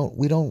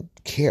 We don't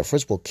care.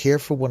 First of all, care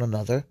for one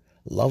another,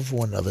 love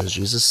one another, as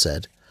Jesus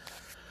said.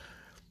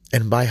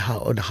 And by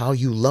how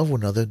you love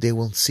one another, they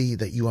will see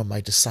that you are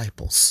my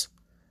disciples.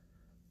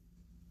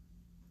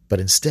 But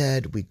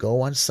instead, we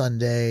go on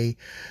Sunday,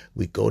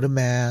 we go to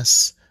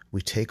Mass,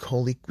 we take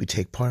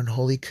part in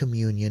Holy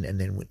Communion,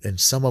 and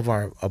some of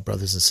our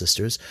brothers and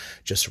sisters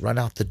just run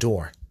out the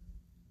door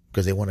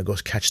because they want to go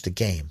catch the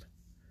game,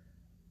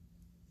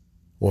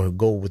 or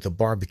go with the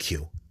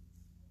barbecue,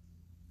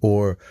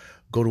 or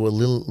go to a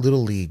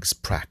little league's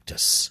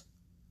practice.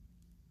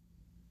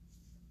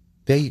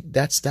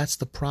 That's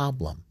the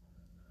problem.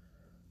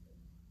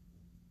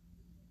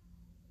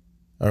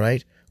 All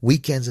right?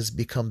 Weekends has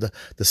become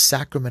the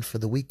sacrament for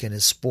the weekend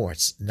is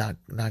sports, not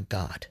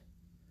God.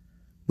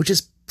 Which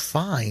is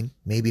fine.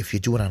 Maybe if you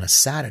do it on a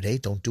Saturday,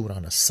 don't do it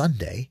on a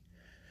Sunday.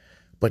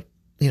 But,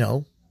 I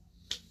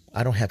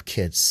don't have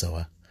kids,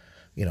 so,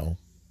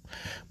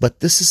 But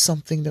this is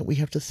something that we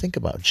have to think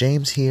about.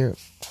 James here,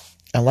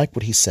 I like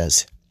what he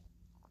says.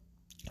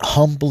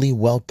 Humbly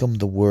welcome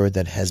the word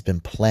that has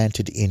been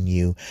planted in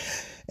you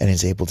and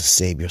is able to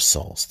save your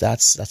souls.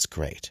 That's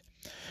great.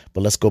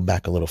 But let's go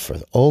back a little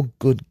further. All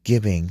good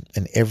giving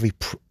and every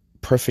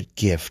perfect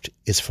gift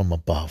is from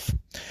above,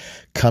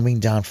 coming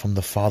down from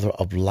the Father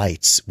of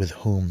lights, with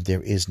whom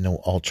there is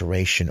no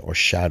alteration or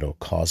shadow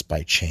caused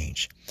by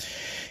change.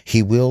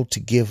 He willed to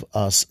give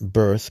us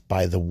birth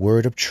by the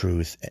word of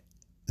truth,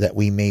 that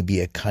we may be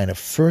a kind of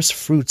first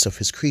fruits of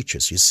his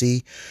creatures. You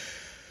see,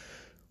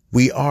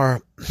 we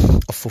are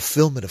a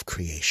fulfillment of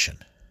creation.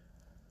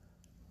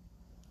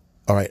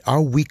 All right,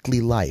 our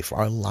weekly life,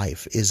 our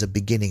life is a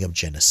beginning of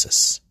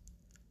Genesis.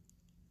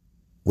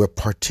 We're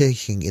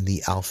partaking in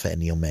the Alpha and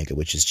the Omega,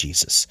 which is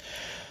Jesus.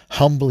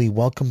 Humbly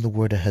welcome the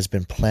word that has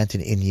been planted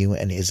in you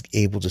and is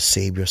able to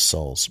save your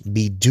souls.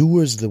 Be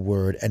doers of the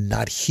word and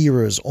not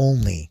hearers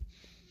only,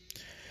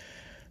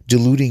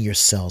 deluding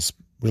yourselves.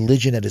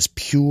 Religion that is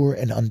pure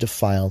and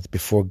undefiled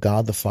before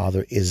God the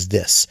Father is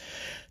this: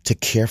 to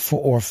care for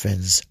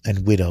orphans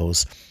and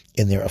widows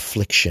in their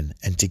affliction,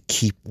 and to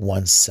keep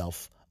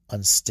oneself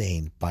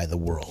unstained by the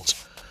world.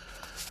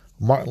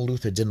 Martin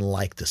Luther didn't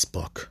like this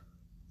book.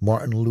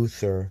 Martin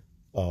Luther,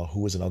 who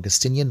was an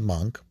Augustinian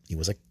monk, he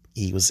was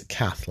a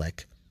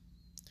Catholic,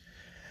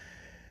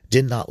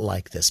 did not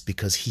like this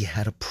because he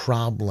had a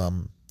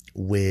problem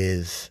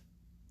with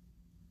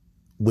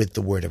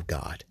the Word of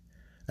God.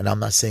 And I'm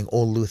not saying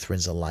all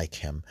Lutherans are like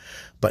him,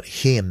 but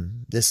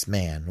this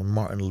man,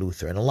 Martin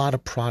Luther, and a lot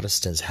of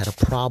Protestants had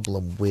a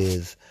problem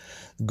with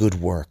good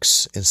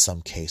works in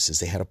some cases.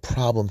 They had a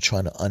problem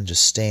trying to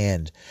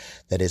understand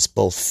that it's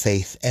both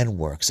faith and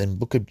works. And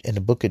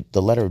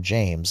the letter of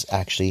James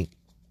actually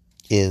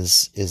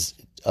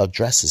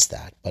addresses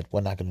that, but we're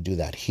not going to do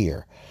that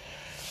here.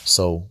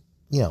 So,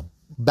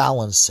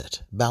 balance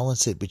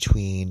it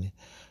between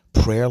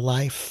prayer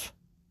life,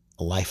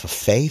 a life of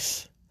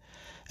faith,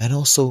 and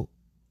also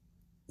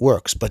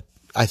works. But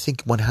I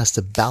think one has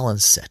to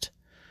balance it.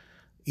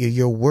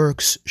 Your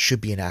works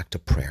should be an act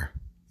of prayer.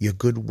 Your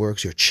good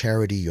works, your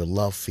charity, your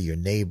love for your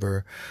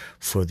neighbor,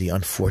 for the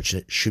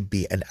unfortunate, should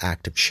be an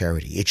act of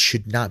charity. It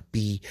should not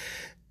be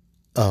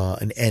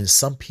and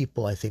some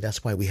people, I think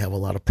that's why we have a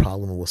lot of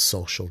problem with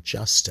social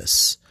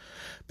justice,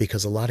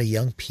 because a lot of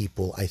young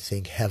people, I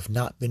think, have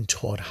not been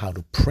taught how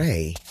to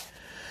pray.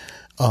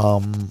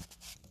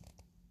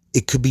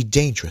 It could be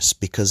dangerous,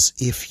 because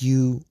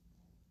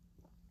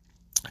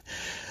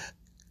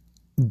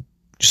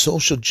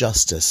social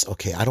justice,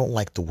 okay, I don't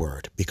like the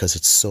word because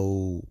it's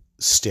so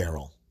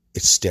sterile.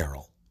 It's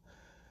sterile.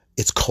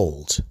 It's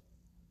cold.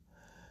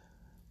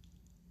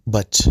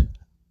 But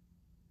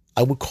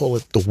I would call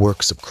it the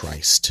works of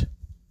Christ.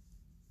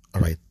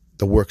 All right,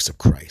 the works of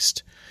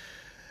Christ.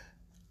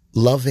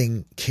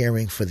 Loving,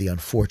 caring for the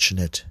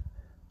unfortunate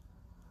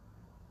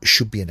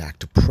should be an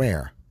act of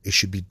prayer. It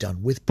should be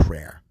done with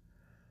prayer.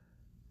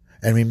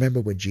 And remember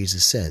what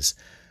Jesus says,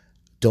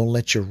 don't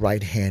let your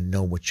right hand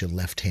know what your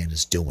left hand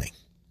is doing.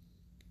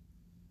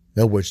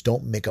 In other words,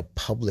 don't make a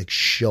public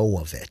show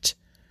of it,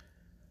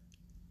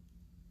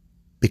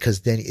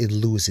 because then it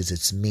loses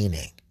its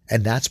meaning.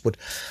 And that's what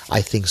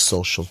I think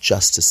social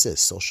justice is.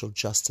 Social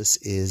justice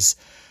is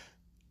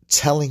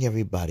telling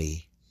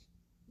everybody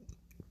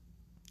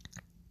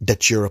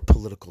that you're a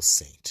political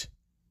saint.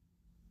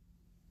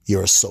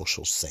 You're a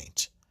social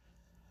saint.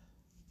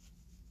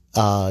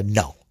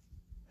 No.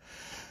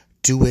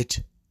 Do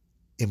it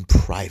in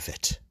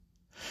private.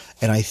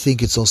 And I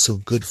think it's also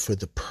good for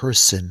the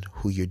person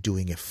who you're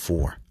doing it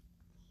for.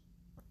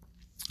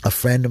 A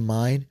friend of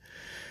mine,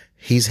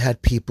 he's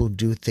had people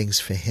do things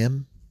for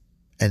him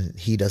and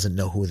he doesn't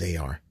know who they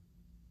are.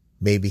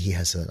 Maybe he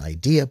has an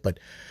idea, but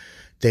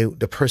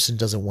the person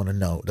doesn't want to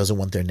know, doesn't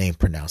want their name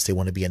pronounced. They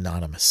want to be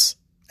anonymous.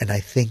 And I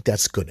think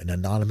that's good. An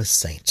anonymous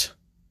saint.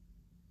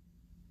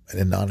 An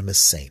anonymous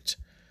saint.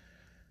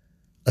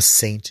 A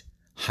saint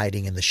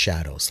hiding in the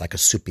shadows like a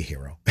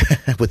superhero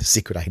with a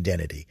secret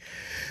identity.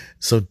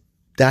 So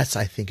that's,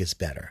 I think, is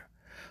better.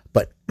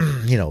 But,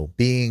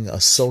 being a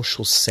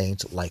social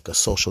saint like a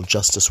social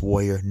justice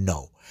warrior,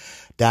 no.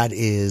 That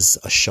is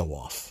a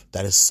show-off.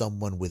 That is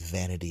someone with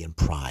vanity and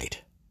pride.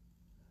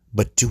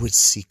 But do it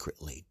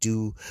secretly.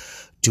 Do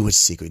it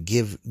secret.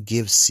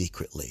 Give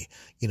secretly.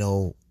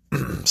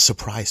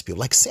 Surprise people.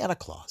 Like Santa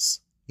Claus.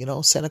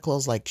 Santa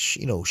Claus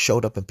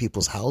showed up in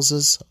people's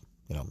houses.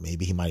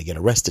 Maybe he might get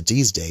arrested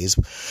these days.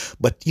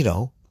 But,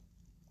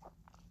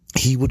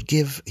 he would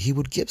give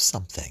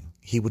something.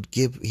 He would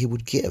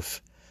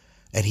give.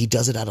 And he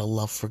does it out of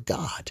love for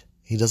God.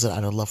 He does it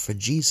out of love for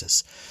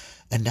Jesus.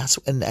 And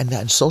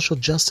and social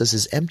justice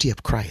is empty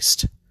of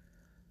Christ.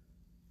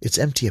 It's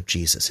empty of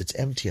Jesus. It's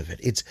empty of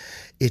it.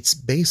 It's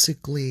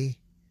basically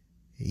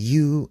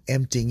you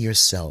emptying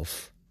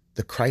yourself.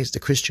 The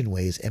Christian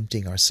way is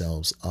emptying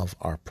ourselves of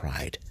our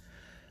pride,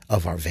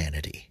 of our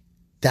vanity.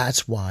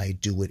 That's why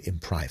do it in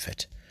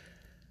private.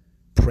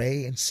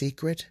 Pray in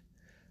secret.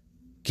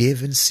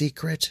 Give in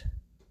secret.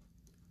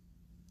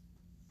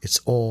 It's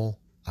all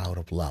out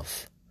of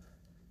love.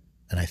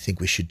 And I think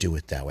we should do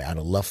it that way, out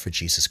of love for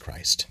Jesus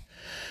Christ.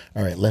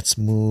 All right, let's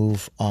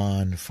move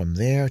on from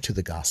there to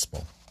the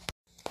gospel.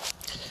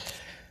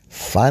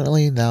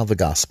 Finally, now the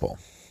gospel.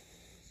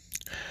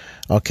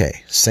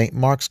 Okay, St.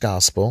 Mark's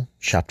Gospel,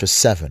 chapter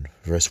 7,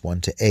 verse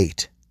 1 to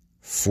 8,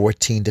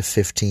 14 to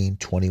 15,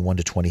 21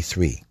 to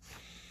 23.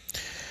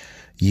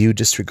 You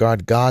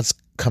disregard God's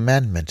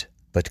commandment,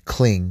 but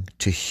cling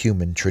to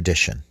human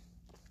tradition.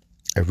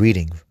 A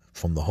reading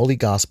from the Holy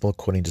Gospel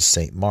according to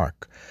St.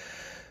 Mark.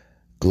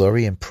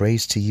 Glory and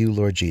praise to you,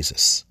 Lord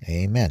Jesus.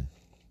 Amen.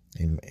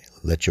 And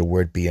let your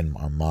word be in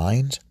our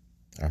mind,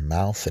 our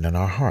mouth, and in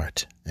our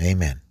heart.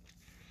 Amen.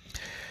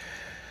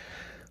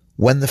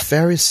 When the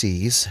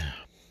Pharisees,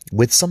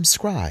 with some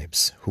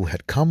scribes who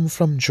had come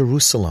from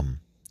Jerusalem,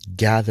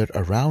 gathered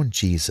around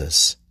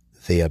Jesus,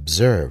 they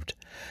observed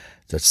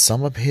that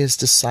some of his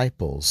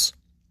disciples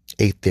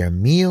ate their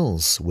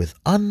meals with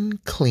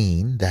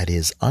unclean, that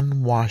is,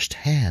 unwashed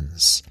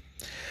hands.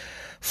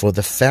 For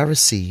the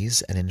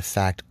Pharisees, and in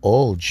fact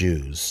all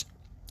Jews,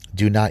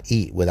 do not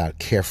eat without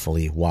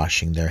carefully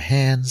washing their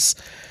hands,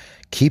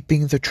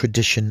 keeping the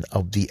tradition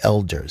of the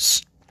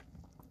elders.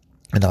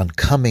 And on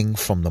coming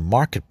from the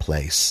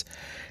marketplace,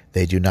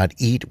 they do not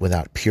eat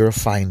without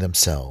purifying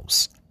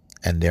themselves.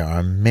 And there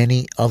are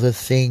many other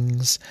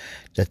things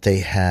that they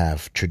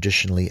have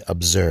traditionally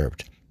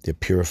observed. The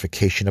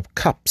purification of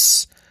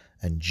cups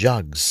and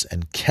jugs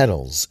and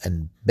kettles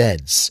and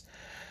beds.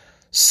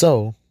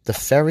 So the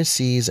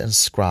Pharisees and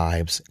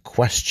scribes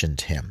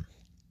questioned him,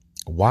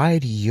 "Why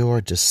do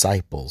your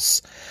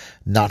disciples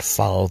not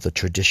follow the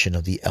tradition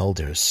of the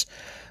elders,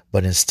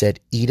 but instead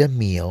eat a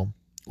meal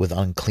with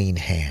unclean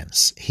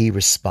hands?" He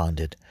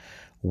responded,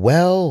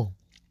 "Well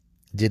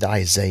did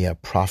Isaiah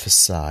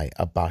prophesy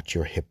about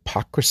your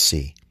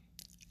hypocrisy,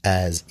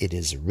 as it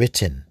is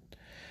written,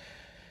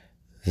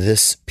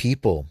 'This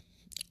people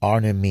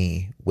honor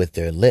me with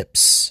their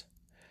lips,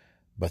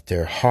 but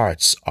their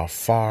hearts are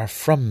far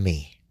from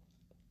me.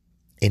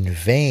 In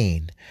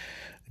vain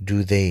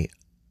do they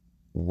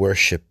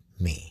worship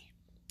me,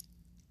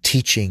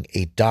 teaching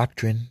a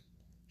doctrine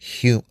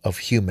of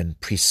human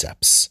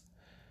precepts.'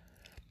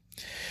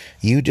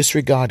 You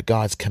disregard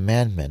God's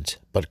commandment,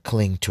 but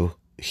cling to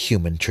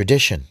human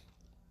tradition."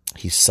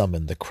 He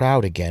summoned the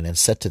crowd again and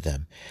said to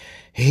them,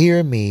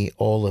 "Hear me,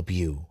 all of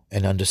you,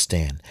 and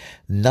understand.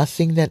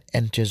 Nothing that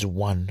enters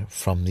one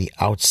from the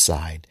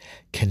outside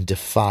can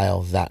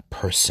defile that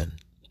person.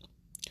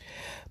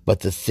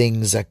 But the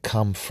things that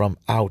come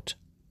out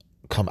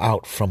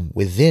from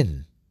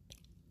within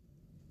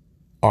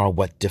are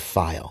what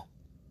defile.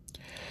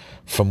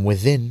 From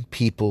within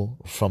people,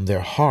 from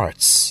their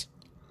hearts,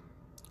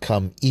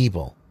 come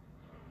evil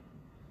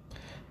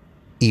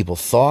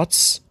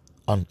thoughts,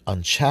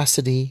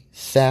 unchastity,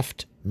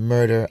 theft,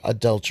 murder,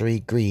 adultery,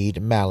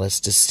 greed, malice,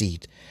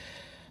 deceit,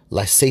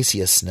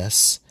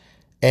 licentiousness,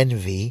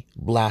 envy,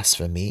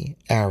 blasphemy,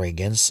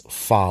 arrogance,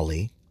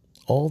 folly.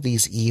 All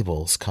these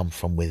evils come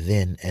from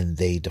within, and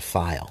they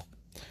defile."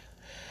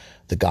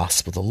 The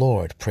gospel of the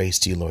Lord. Praise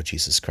to you, Lord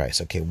Jesus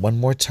Christ. Okay, one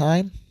more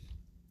time.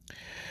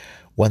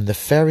 When the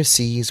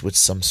Pharisees, with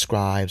some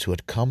scribes who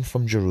had come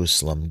from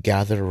Jerusalem,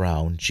 gathered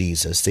around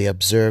Jesus, they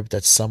observed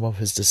that some of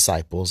his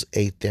disciples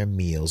ate their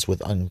meals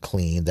with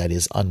unclean, that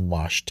is,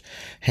 unwashed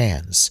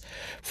hands.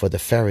 For the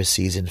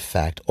Pharisees, in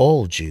fact,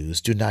 all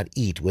Jews, do not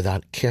eat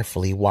without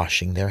carefully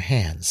washing their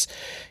hands,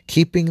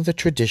 keeping the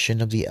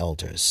tradition of the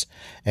elders.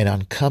 And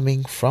on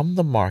coming from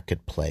the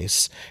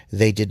marketplace,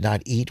 they did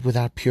not eat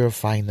without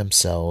purifying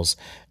themselves,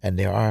 and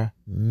there are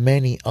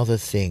many other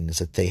things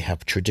that they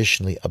have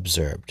traditionally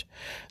observed: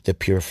 the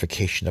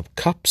purification of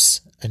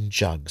cups and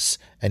jugs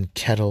and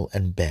kettle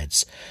and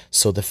beds.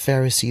 So the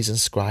Pharisees and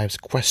scribes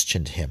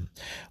questioned him,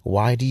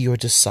 "Why do your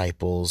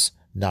disciples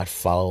not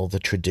follow the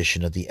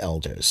tradition of the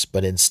elders,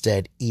 but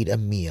instead eat a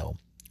meal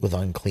with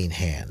unclean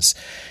hands?"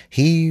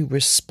 He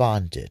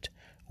responded,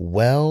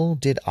 "Well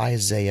did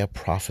Isaiah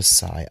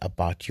prophesy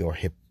about you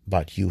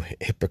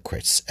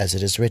hypocrites, as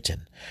it is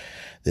written,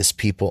 'This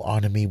people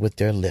honor me with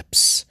their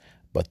lips,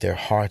 but their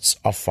hearts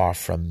are far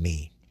from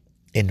me.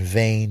 In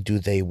vain do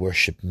they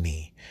worship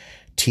me,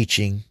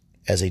 teaching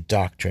as a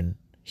doctrine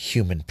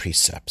human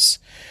precepts.'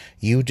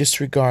 You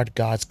disregard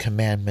God's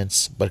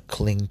commandments, but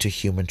cling to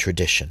human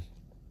tradition."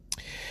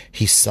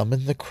 He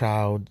summoned the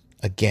crowd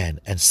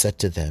again and said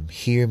to them,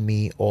 "Hear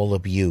me, all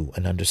of you,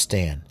 and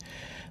understand.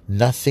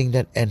 Nothing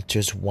that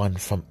enters one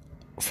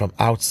from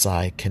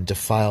outside can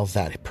defile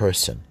that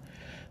person,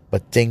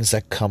 but things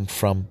that come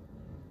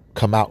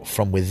out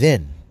from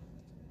within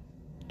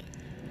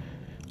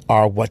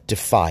are what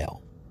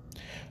defile.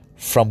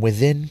 From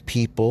within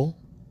people,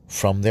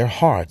 from their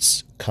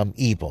hearts, come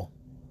evil.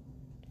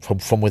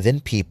 From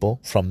within people,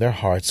 from their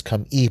hearts,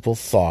 come evil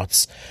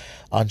thoughts,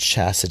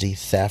 unchastity,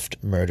 theft,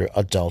 murder,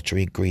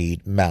 adultery,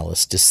 greed,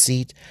 malice,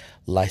 deceit,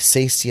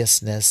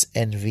 licentiousness,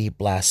 envy,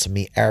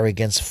 blasphemy,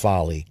 arrogance,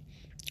 folly.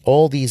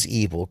 All these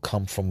evil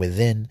come from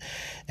within,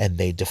 and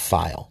they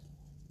defile."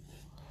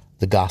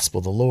 The gospel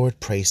of the Lord.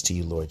 Praise to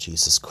you, Lord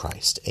Jesus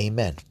Christ.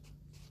 Amen.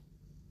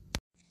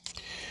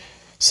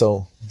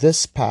 So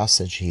this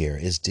passage here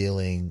is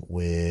dealing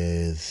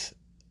with,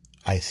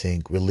 I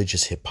think,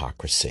 religious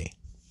hypocrisy.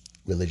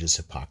 Religious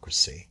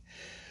hypocrisy.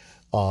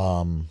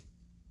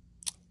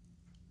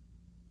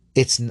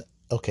 It's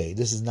okay.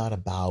 This is not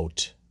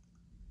about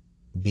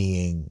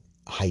being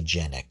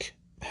hygienic,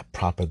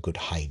 proper good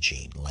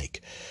hygiene.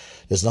 Like,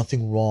 there's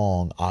nothing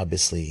wrong,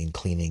 obviously, in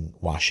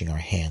washing our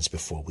hands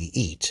before we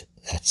eat.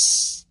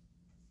 That's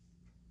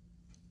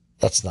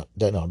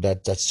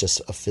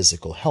just a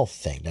physical health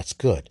thing. That's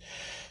good.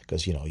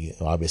 Because,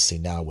 obviously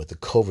now with the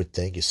COVID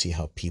thing, you see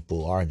how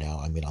people are now.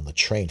 I mean, on the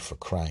train, for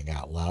crying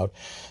out loud,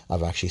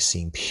 I've actually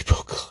seen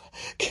people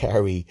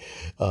carry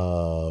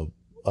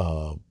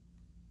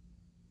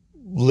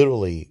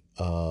literally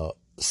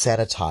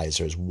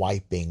sanitizers,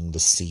 wiping the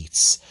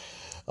seats,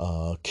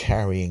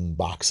 carrying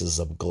boxes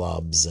of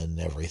gloves and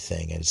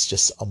everything. And it's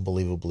just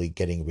unbelievably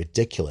getting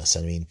ridiculous.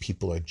 I mean,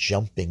 people are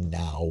jumping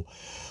now,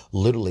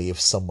 literally, if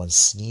someone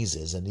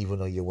sneezes, and even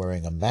though you're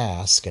wearing a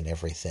mask and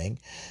everything,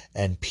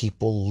 and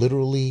people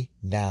literally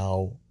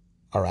now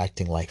are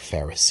acting like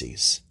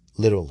Pharisees.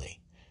 Literally.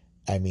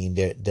 I mean,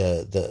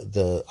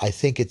 I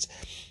think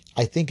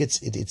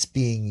it's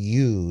being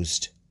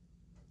used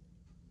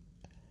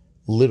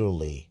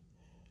literally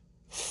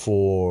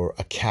for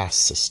a caste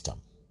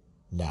system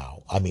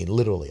now. I mean,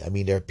 literally. I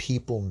mean, there are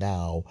people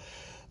now,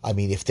 I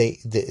mean, if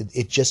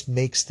it just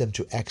makes them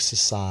to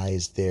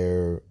exercise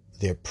their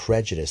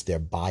prejudice, their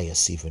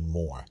bias even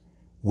more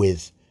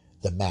with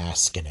the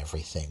mask and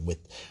everything.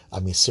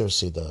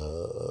 Seriously,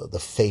 the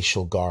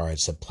facial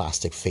guards, the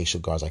plastic facial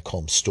guards, I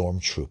call them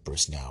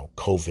stormtroopers now,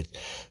 COVID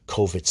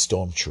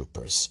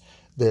stormtroopers.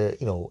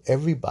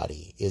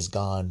 Everybody is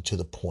gone to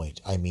the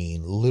point.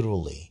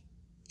 Literally.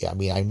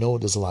 I know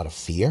there's a lot of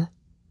fear,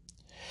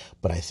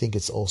 but I think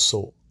it's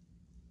also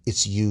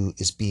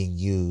it's being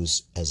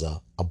used as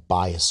a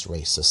biased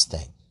racist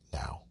thing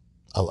now,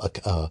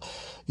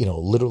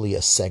 literally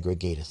a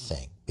segregated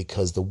thing,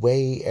 because the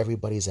way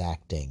everybody's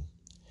acting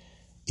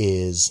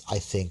is, I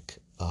think,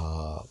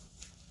 a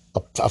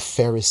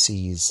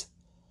Pharisee's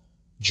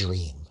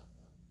dream,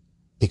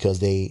 because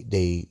they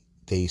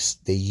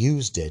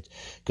used it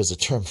because the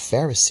term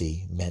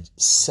Pharisee meant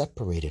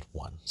separated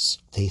ones.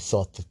 They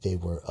thought that they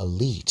were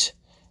elite,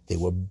 they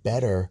were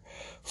better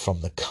from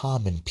the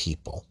common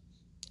people,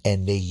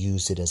 and they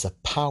used it as a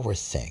power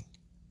thing,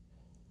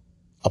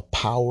 a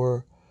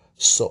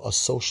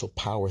social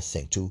power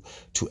thing, to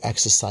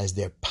exercise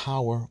their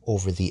power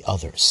over the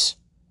others.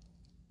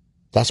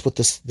 That's what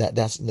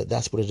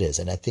that's what it is.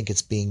 And I think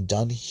it's being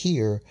done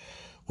here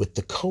with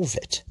the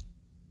COVID.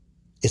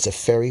 It's a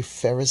very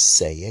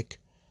Pharisaic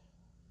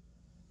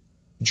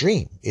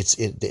dream.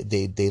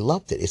 They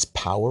loved it. It's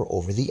power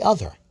over the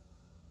other.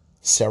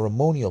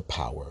 Ceremonial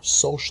power,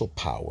 social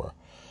power,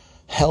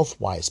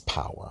 health-wise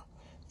power.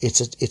 It's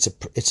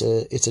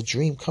a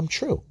dream come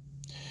true.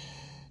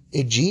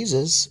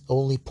 Jesus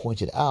only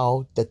pointed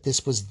out that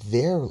this was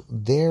their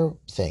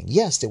thing.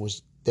 Yes, there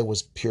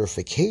was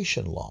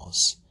purification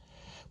laws,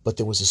 but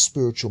there was a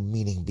spiritual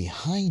meaning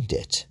behind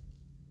it.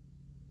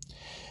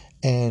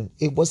 And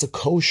it was a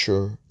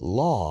kosher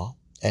law,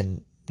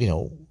 and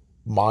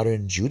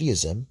modern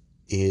Judaism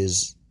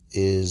is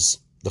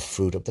the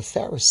fruit of the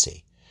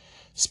Pharisee,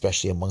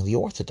 especially among the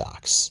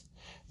Orthodox.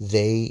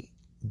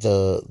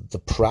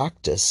 The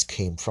practice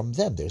came from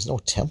them. There's no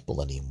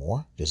temple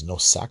anymore. There's no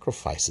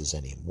sacrifices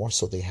anymore.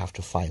 So they have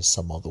to find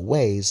some other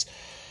ways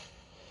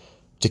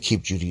to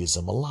keep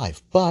Judaism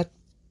alive. But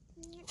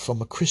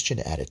from a Christian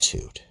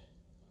attitude,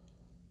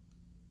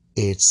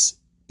 it's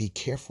be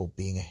careful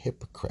being a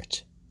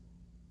hypocrite.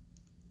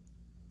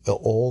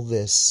 All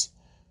this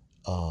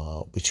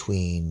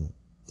between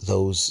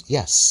those,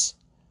 yes,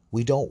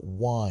 we don't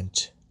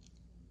want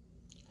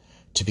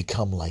to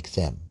become like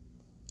them.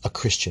 A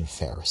Christian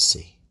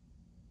Pharisee,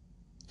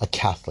 a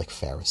Catholic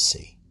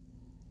Pharisee.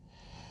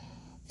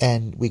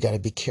 And we got to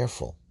be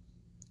careful.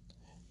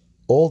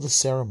 All the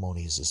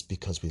ceremonies is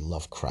because we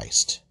love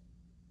Christ.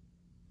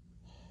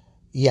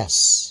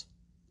 Yes,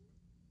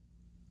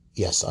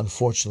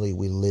 unfortunately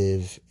we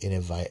live in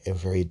a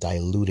very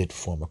diluted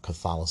form of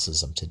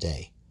Catholicism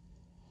today.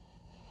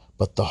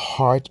 But the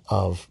heart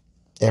of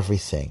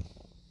everything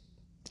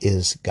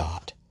is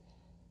God.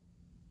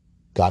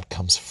 God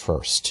comes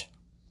first.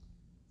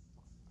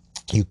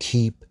 You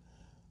keep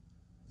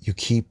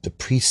the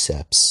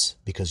precepts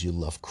because you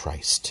love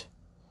Christ.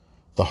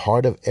 The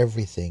heart of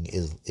everything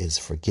is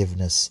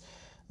forgiveness,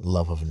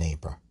 love of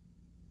neighbor.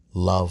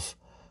 Love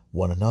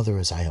one another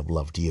as I have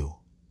loved you.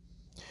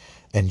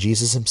 And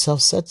Jesus himself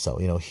said so.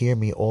 Hear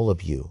me, all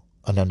of you,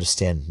 and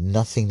understand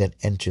nothing that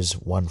enters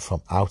one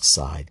from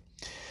outside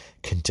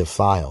can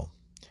defile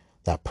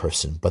that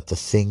person, but the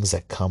things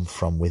that come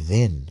from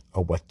within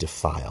are what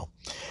defile.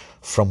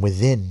 From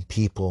within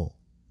people,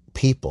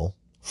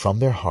 from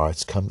their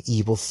hearts come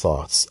evil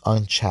thoughts,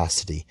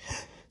 unchastity,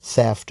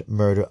 theft,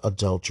 murder,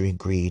 adultery,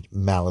 greed,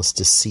 malice,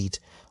 deceit,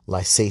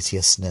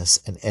 licentiousness,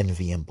 and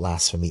envy, and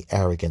blasphemy,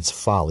 arrogance,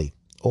 folly.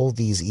 All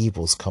these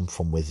evils come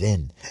from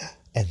within,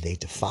 and they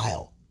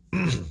defile.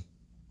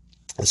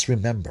 Let's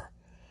remember,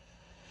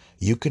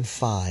 you can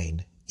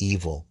find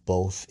evil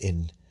both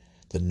in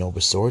the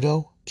Novus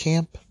Ordo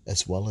camp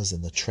as well as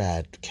in the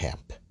Trad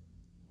camp.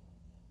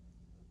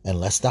 And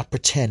let's not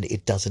pretend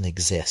it doesn't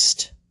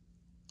exist.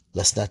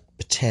 Let's not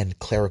pretend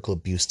clerical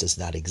abuse does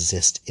not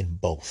exist in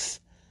both.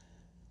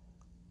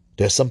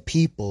 There's some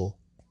people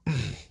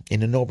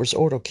in the Novus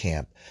Ordo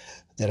camp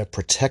that have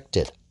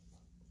protected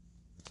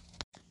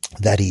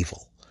that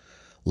evil.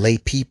 Lay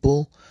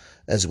people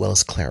as well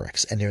as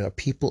clerics. And there are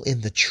people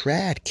in the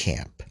Trad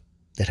camp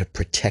that have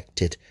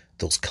protected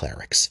those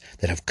clerics,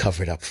 that have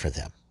covered up for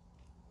them.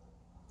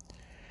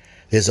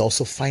 There's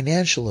also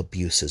financial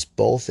abuses,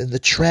 both in the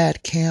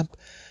Trad camp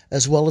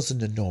as well as in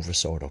the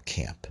Novus Ordo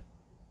camp.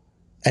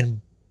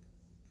 And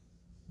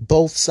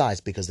both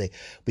sides, because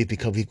we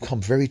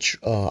become very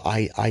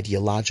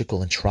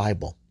ideological and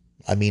tribal.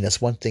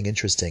 That's one thing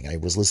interesting. I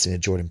was listening to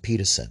Jordan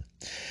Peterson.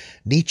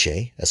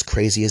 Nietzsche, as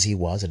crazy as he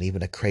was, and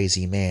even a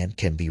crazy man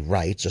can be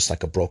right, just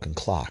like a broken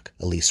clock,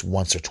 at least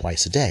once or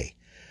twice a day,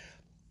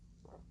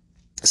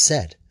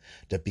 said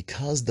that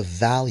because the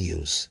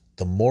values,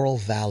 the moral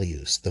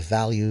values, the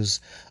values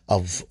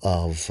of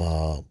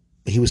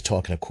he was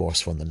talking, of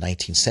course, from the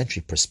 19th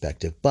century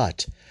perspective,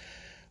 but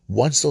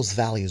once those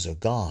values are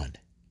gone,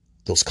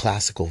 those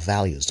classical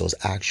values, those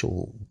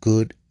actual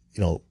good,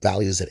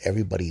 values that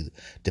everybody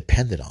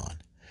depended on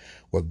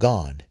were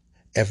gone.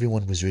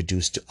 Everyone was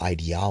reduced to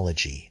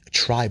ideology,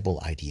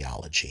 tribal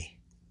ideology.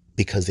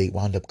 because they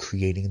wound up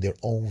creating their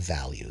own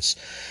values,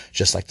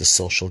 just like the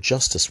social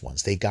justice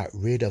ones. They got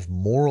rid of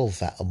moral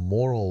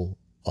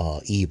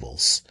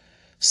evils,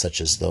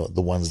 such as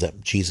the ones that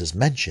Jesus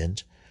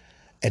mentioned,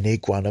 and they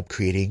wound up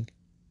creating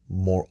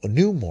more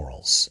new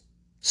morals,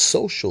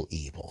 social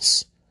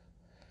evils,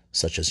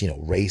 such as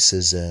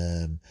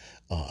racism,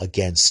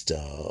 against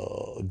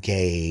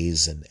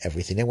gays and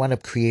everything. They wound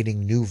up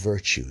creating new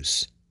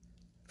virtues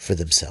for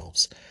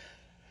themselves.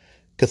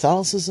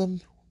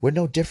 Catholicism, we're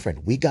no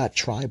different. We got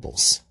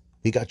tribals.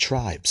 We got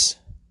tribes.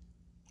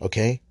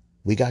 Okay?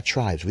 We got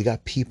tribes. We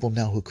got people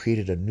now who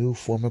created a new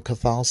form of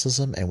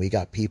Catholicism, and we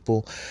got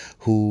people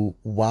who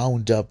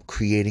wound up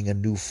creating a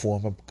new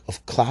form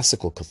of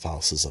classical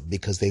Catholicism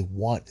because they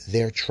want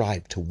their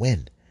tribe to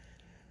win.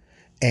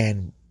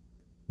 And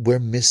we're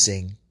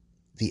missing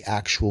the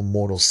actual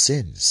mortal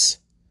sins.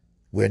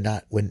 We're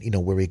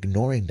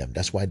ignoring them.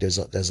 That's why there's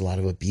a lot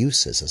of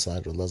abuses. There's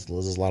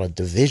a lot of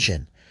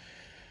division.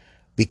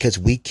 Because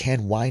we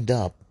could wind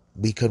up,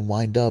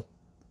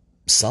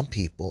 some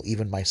people,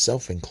 even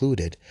myself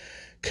included,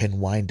 can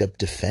wind up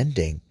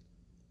defending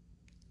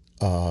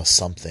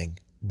something,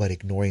 but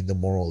ignoring the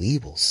moral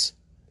evils,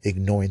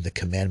 ignoring the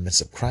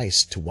commandments of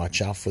Christ to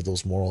watch out for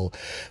those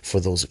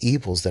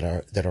evils that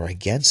are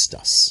against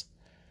us,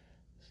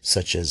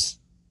 such as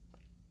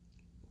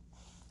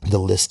the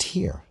list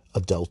here: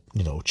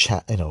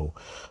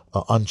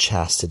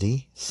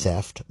 unchastity,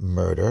 theft,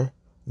 murder,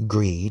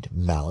 greed,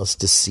 malice,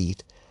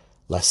 deceit,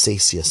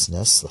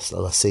 lasciviousness.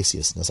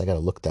 I got to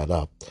look that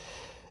up.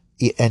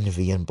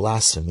 Envy and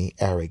blasphemy,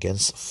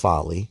 arrogance,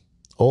 folly.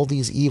 All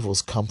these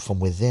evils come from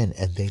within,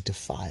 and they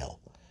defile.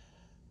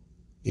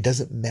 It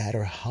doesn't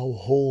matter how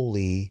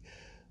holy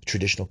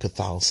traditional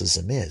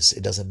Catholicism is.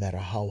 It doesn't matter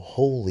how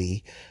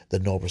holy the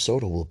Novus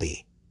Ordo will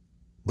be.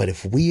 But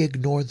if we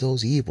ignore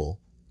those evil,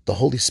 the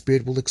Holy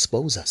Spirit will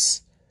expose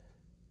us.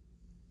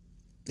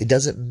 It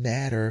doesn't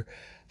matter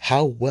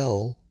how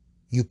well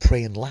you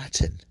pray in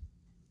Latin,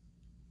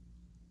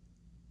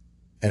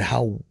 and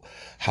how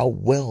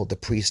well the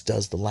priest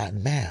does the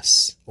Latin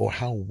Mass, or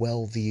how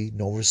well the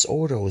Novus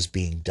Ordo is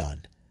being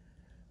done.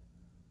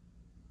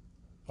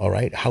 All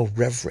right, how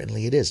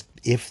reverently it is.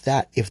 If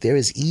there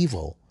is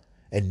evil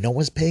and no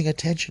one's paying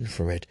attention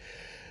for it,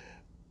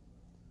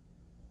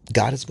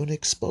 God is going to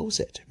expose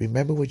it.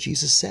 Remember what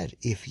Jesus said: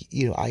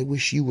 I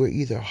wish you were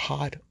either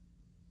hot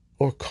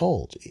or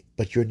cold,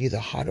 but you're neither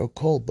hot or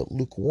cold, but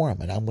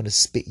lukewarm, and I'm going to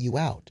spit you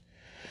out.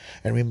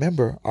 And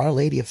remember, Our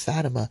Lady of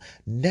Fatima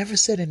never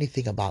said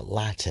anything about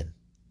Latin.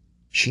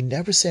 She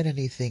never said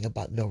anything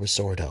about Novus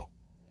Ordo.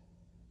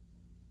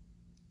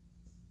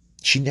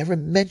 She never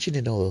mentioned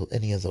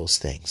any of those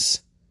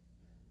things.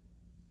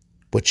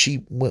 What she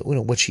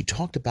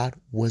talked about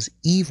was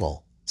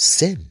evil,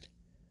 sin,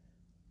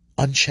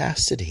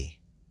 unchastity,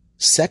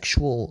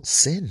 sexual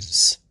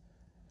sins.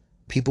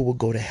 People will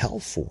go to hell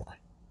for.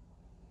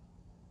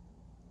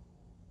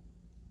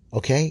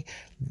 Okay,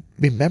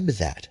 remember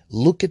that.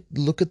 Look at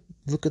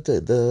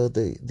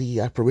the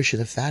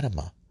apparition of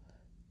Fatima.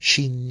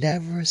 She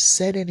never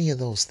said any of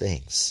those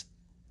things.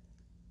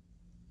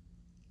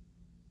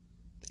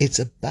 It's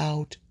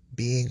about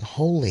being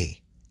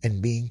holy and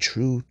being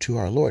true to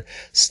our Lord.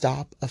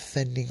 Stop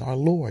offending our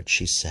Lord,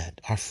 she said.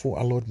 Our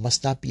Lord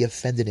must not be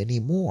offended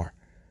anymore.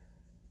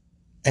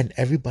 And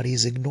everybody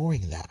is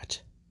ignoring that.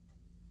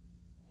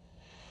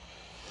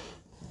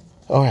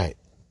 All right.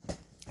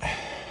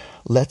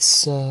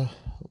 Let's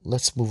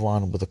move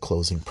on with a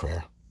closing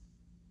prayer.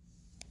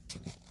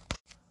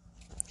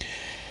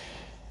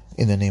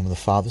 In the name of the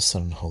Father,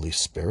 Son, and Holy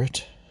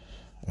Spirit.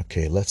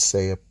 Okay, let's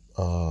say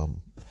a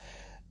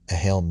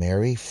Hail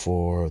Mary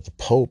for the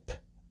Pope.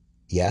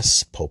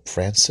 Yes, Pope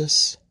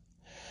Francis.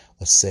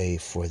 Let's say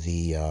for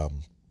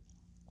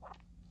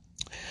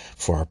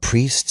our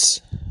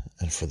priests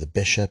and for the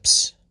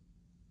bishops.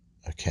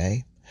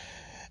 Okay,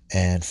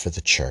 and for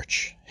the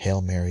church.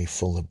 Hail Mary,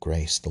 full of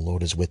grace, the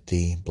Lord is with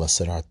thee.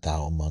 Blessed art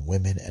thou among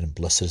women, and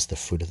blessed is the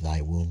fruit of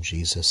thy womb,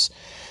 Jesus.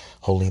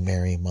 Holy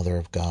Mary, Mother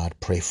of God,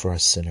 pray for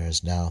us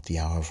sinners, now at the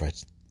hour of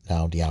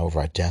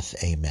our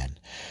death. Amen.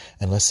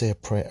 And let's say a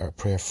prayer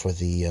for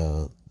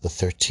the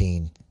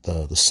 13,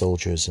 the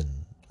soldiers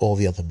and all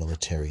the other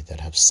military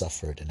that have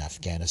suffered in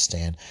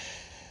Afghanistan,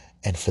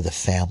 and for the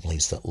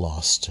families that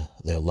lost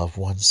their loved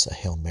ones. A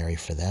Hail Mary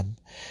for them.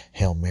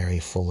 Hail Mary,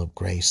 full of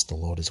grace, the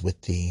Lord is with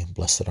thee.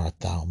 Blessed art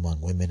thou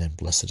among women, and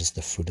blessed is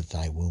the fruit of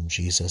thy womb,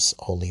 Jesus.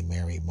 Holy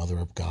Mary, Mother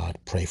of God,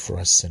 pray for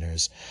us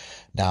sinners,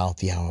 now at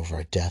the hour of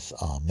our death.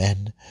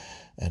 Amen.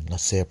 And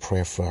let's say a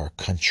prayer for our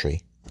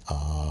country.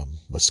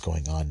 What's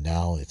going on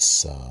now?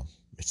 It's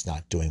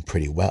not doing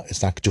pretty well.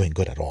 It's not doing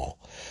good at all.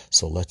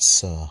 So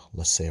let's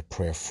say a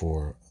prayer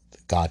for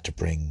God to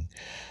bring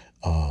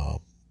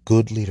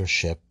good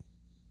leadership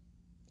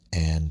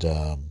and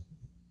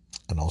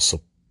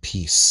also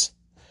peace.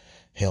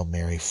 Hail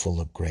Mary, full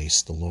of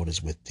grace, the Lord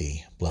is with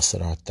thee. Blessed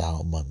art thou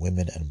among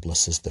women, and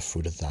blessed is the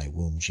fruit of thy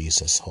womb,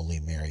 Jesus. Holy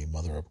Mary,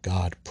 Mother of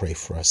God, pray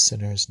for us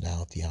sinners,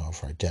 now at the hour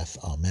of our death.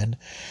 Amen.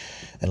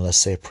 And let's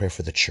say a prayer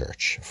for the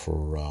church,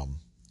 for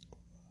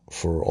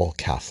for all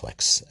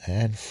Catholics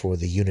and for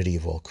the unity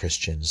of all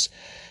Christians,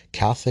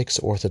 Catholics,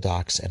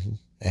 Orthodox,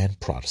 and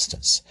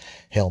Protestants.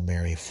 Hail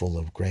Mary, full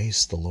of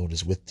grace, the Lord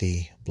is with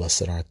thee.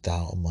 Blessed art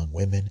thou among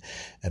women,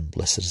 and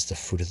blessed is the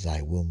fruit of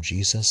thy womb,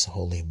 Jesus.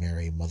 Holy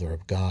Mary, Mother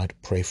of God,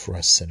 pray for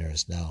us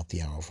sinners now at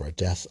the hour of our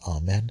death.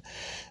 Amen.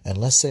 And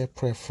let's say a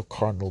prayer for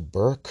Cardinal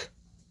Burke.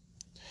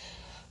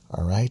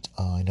 All right.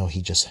 I know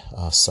he just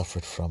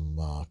suffered from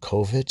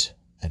COVID,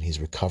 and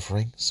he's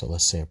recovering, so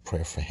let's say a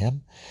prayer for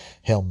him.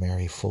 Hail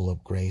Mary, full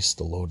of grace,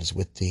 the Lord is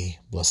with thee.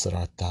 Blessed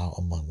art thou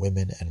among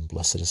women, and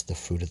blessed is the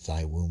fruit of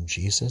thy womb,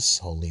 Jesus.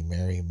 Holy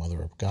Mary,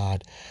 Mother of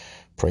God,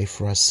 pray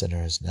for us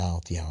sinners now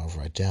at the hour of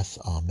our death.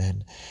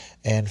 Amen.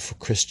 And for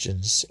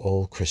Christians,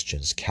 all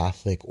Christians,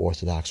 Catholic,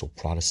 Orthodox, or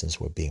Protestants,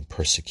 who are being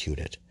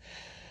persecuted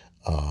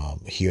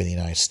here in the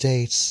United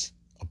States,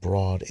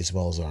 abroad, as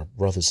well as our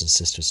brothers and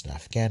sisters in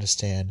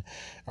Afghanistan,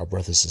 our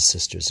brothers and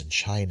sisters in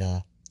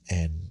China,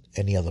 and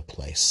any other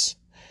place.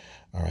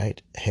 All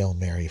right. Hail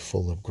Mary,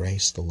 full of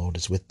grace, the Lord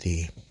is with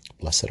thee.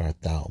 Blessed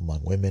art thou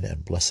among women,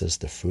 and blessed is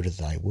the fruit of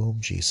thy womb,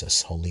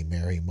 Jesus. Holy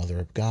Mary, Mother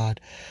of God,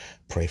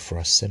 pray for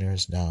us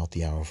sinners now at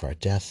the hour of our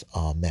death.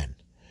 Amen.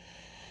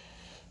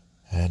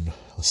 And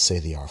let's say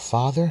the Our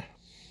Father.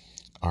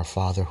 Our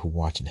Father,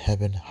 who art in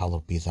heaven,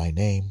 hallowed be thy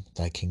name.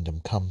 Thy kingdom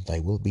come, thy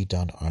will be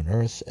done on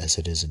earth as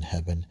it is in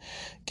heaven.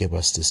 Give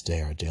us this day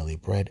our daily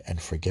bread,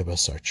 and forgive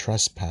us our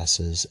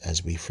trespasses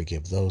as we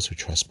forgive those who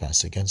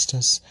trespass against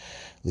us.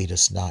 Lead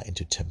us not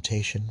into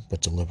temptation,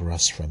 but deliver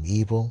us from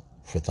evil.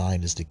 For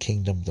thine is the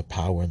kingdom, the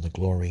power, and the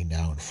glory,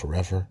 now and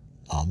forever.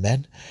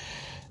 Amen.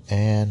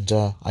 And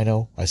I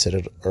know I said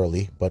it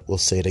early, but we'll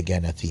say it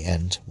again at the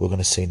end. We're going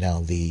to say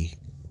now the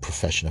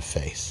profession of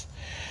faith.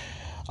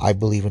 I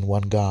believe in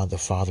one God, the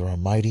Father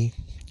Almighty,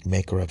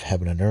 maker of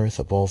heaven and earth,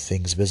 of all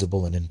things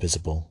visible and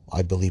invisible.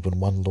 I believe in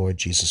one Lord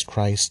Jesus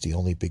Christ, the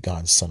only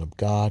begotten Son of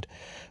God,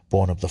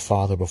 born of the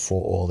Father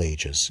before all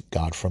ages,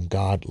 God from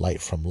God,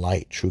 light from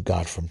light, true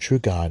God from true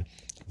God,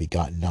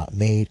 begotten not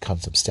made,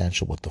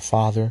 consubstantial with the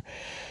Father.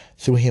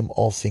 Through him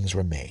all things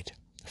were made.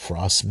 For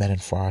us men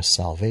and for our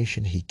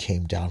salvation he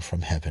came down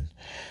from heaven,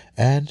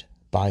 and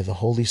by the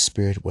Holy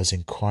Spirit was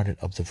incarnate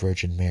of the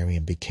Virgin Mary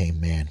and became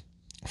man.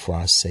 For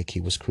our sake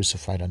he was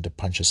crucified under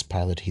Pontius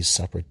Pilate. He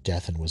suffered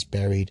death and was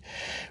buried,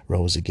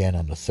 rose again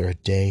on the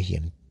third day.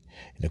 In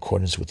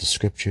accordance with the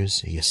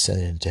Scriptures, he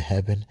ascended into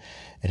heaven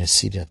and is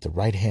seated at the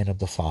right hand of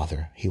the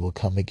Father. He will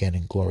come again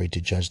in glory to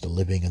judge the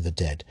living and the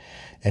dead,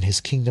 and his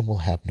kingdom will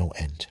have no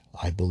end.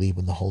 I believe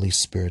in the Holy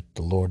Spirit,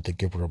 the Lord, the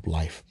giver of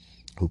life,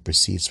 who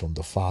proceeds from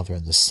the Father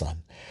and the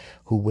Son,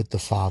 who with the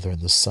Father and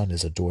the Son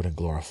is adored and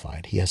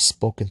glorified. He has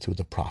spoken through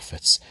the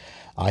prophets.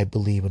 I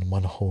believe in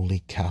one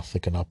holy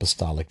Catholic and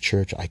Apostolic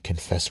Church. I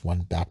confess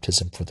one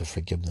baptism for the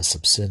forgiveness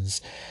of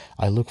sins.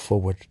 I look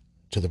forward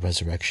to the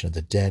resurrection of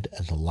the dead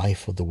and the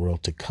life of the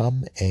world to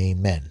come.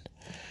 Amen.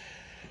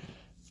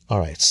 All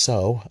right,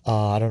 so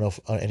I don't know if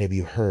any of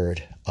you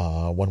heard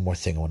one more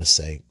thing I want to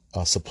say.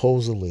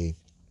 Supposedly,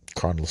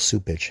 Cardinal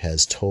Cupich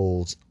has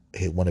told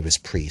one of his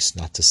priests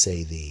not to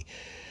say the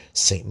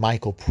St.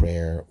 Michael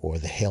prayer or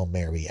the Hail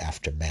Mary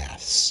after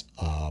Mass.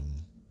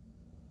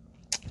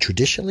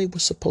 Traditionally, we're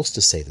supposed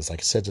to say this, like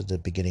I said at the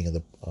beginning of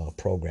the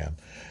program.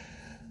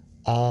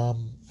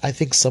 I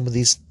think some of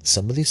these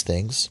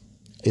things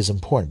is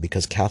important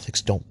because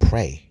Catholics don't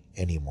pray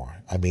anymore.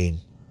 I mean,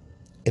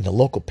 in the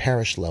local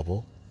parish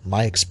level,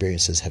 my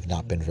experiences have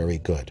not been very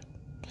good.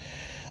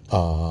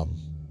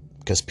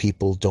 Because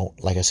people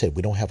don't, like I said,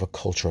 we don't have a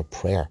culture of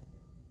prayer.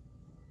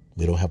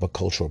 We don't have a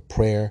culture of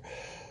prayer.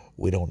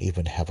 We don't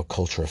even have a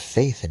culture of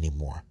faith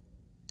anymore.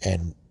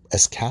 And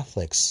as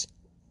Catholics,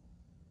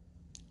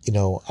 I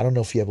don't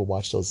know if you ever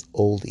watched those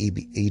old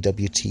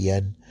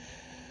EWTN.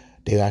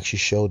 They actually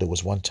showed there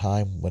was one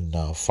time when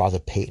Father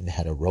Peyton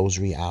had a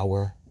rosary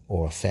hour,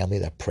 or a family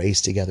that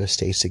prays together,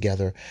 stays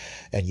together,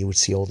 and you would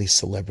see all these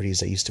celebrities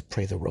that used to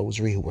pray the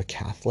rosary who were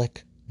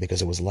Catholic, because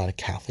there was a lot of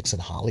Catholics in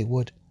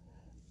Hollywood.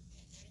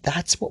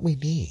 That's what we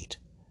need.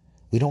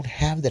 We don't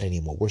have that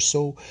anymore. We're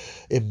so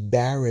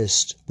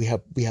embarrassed. We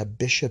have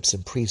bishops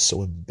and priests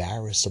so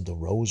embarrassed of the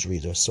rosary.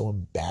 They're so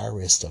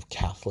embarrassed of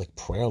Catholic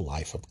prayer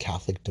life, of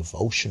Catholic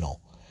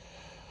devotional.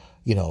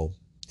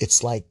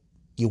 It's like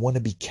you want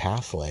to be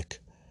Catholic,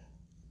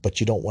 but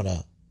you don't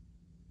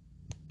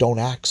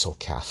act so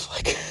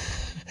Catholic.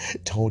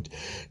 don't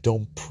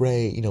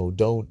pray,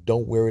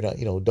 don't wear it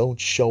out, don't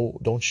show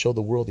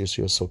the world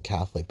you're so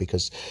Catholic,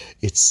 because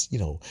it's,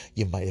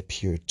 you might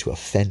appear to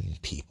offend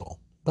people.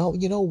 Well,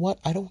 you know what?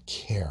 I don't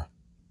care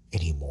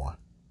anymore.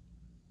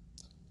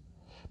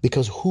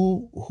 Because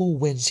who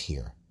wins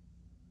here?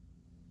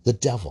 The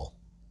devil.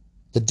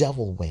 The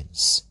devil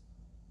wins.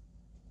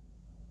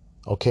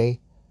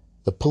 Okay?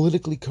 The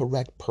politically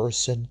correct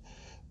person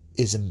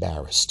is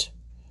embarrassed.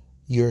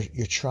 You're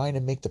trying to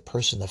make the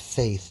person of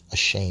faith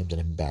ashamed and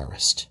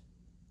embarrassed.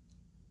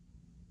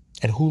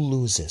 And who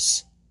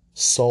loses?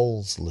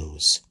 Souls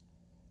lose.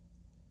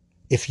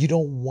 If you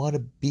don't want to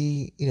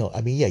be, you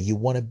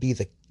want to be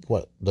the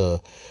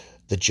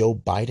Joe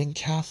Biden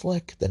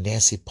Catholic, the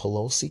Nancy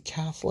Pelosi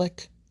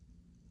Catholic,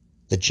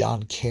 The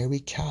John Kerry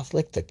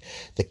Catholic?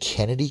 The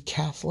Kennedy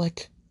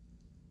Catholic?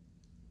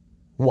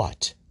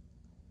 What?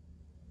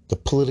 The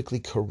politically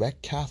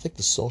correct Catholic?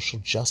 The social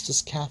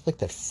justice Catholic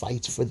that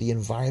fights for the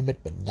environment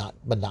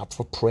but not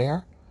for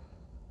prayer?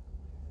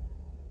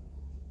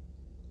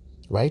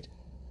 Right?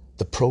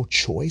 The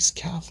pro-choice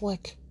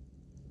Catholic?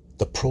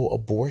 The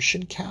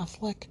pro-abortion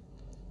Catholic?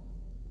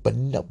 But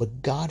no,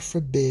 but God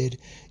forbid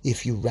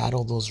if you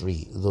rattle those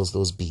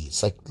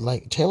beads.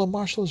 Like Taylor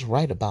Marshall is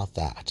right about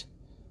that.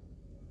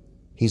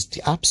 He's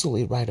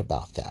absolutely right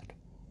about that.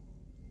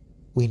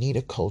 We need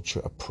a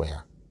culture of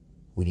prayer.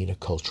 We need a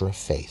culture of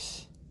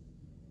faith.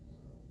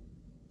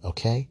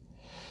 Okay?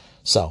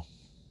 So,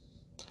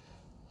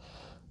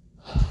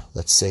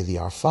 let's say the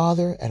Our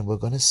Father, and we're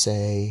going to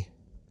say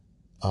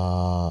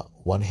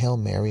one Hail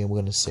Mary, and we're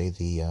going to say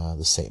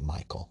the Saint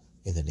Michael.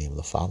 In the name of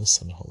the Father,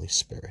 Son, and Holy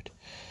Spirit.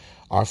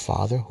 Our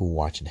Father, who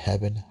art in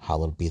heaven,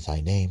 hallowed be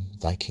thy name.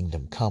 Thy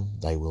kingdom come,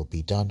 thy will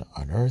be done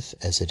on earth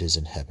as it is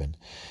in heaven.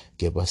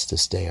 Give us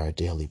this day our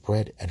daily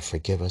bread, and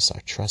forgive us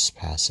our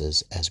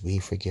trespasses as we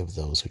forgive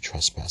those who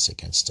trespass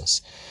against us.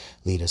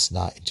 Lead us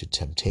not into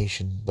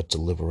temptation, but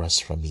deliver us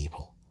from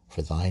evil.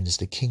 For thine is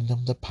the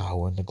kingdom, the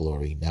power, and the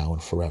glory, now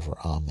and forever.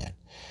 Amen.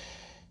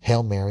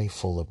 Hail Mary,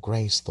 full of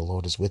grace, the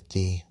Lord is with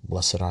thee.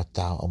 Blessed art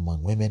thou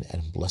among women,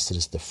 and blessed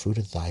is the fruit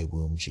of thy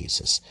womb,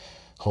 Jesus.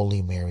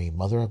 Holy Mary,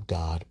 Mother of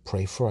God,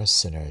 pray for us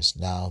sinners,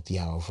 now at the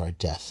hour of our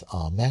death.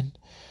 Amen.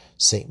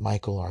 Saint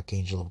Michael,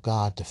 Archangel of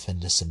God,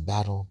 defend us in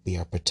battle. Be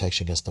our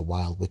protection against the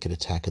wild, wicked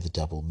attack of the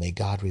devil. May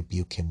God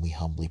rebuke him, we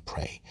humbly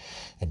pray.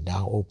 And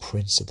now, O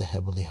Prince of the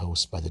heavenly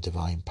host, by the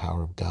divine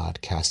power of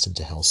God, cast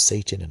into hell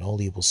Satan and all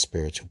evil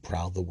spirits who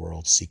prowl the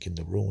world, seeking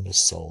the ruin of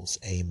souls.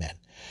 Amen.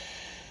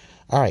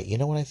 All right, you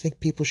know what I think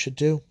people should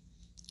do?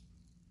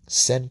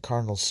 Send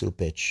Cardinal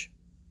Cupich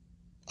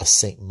a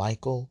Saint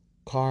Michael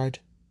card,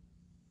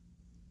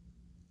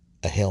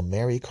 a Hail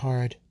Mary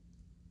card,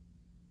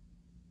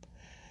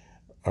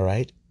 all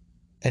right?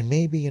 And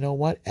maybe, you know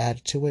what,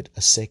 add to it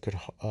a Sacred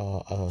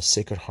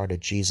Heart of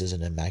Jesus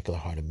and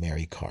Immaculate Heart of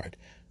Mary card.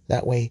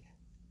 That way,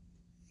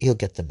 he'll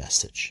get the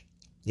message.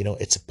 You know,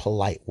 it's a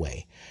polite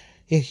way.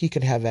 He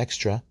can have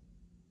extra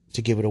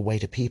to give it away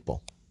to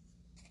people,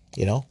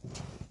 you know?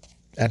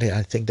 And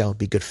I think that would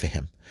be good for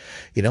him.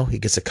 You know, he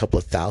gets a couple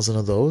of thousand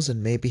of those,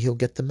 and maybe he'll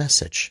get the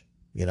message,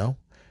 you know?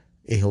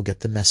 He'll get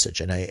the message,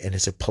 and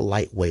it's a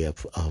polite way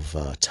of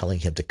telling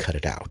him to cut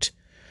it out,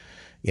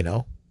 you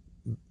know,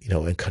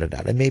 and cut it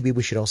out. And maybe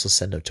we should also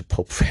send it to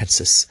Pope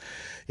Francis.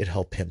 It'd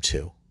help him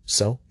too.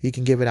 So he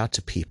can give it out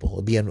to people.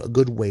 It'll be a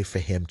good way for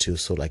him to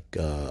sort of like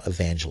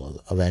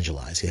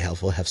evangelize.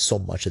 He'll have so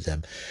much of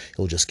them,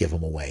 he'll just give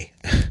them away.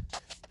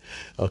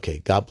 Okay,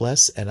 God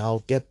bless, and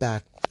I'll get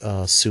back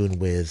soon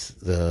with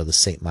the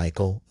Saint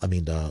Michael. I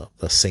mean the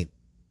Saint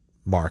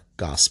Mark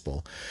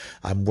Gospel.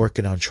 I'm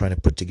working on trying to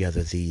put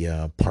together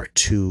the part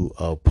 2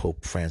 of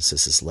Pope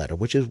Francis's letter,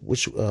 which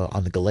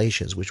on the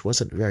Galatians, which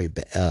wasn't very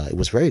bad. It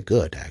was very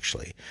good,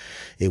 actually.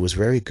 It was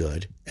very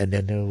good. And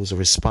then there was a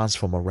response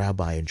from a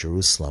rabbi in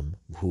Jerusalem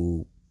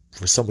who,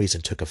 for some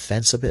reason, took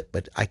offense of it,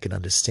 but I can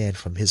understand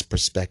from his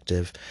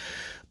perspective.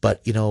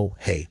 But, you know,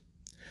 hey,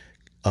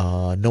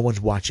 no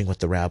one's watching what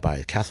the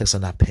rabbi. Catholics are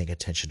not paying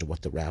attention to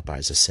what the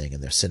rabbis are saying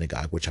in their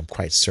synagogue, which I'm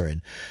quite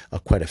certain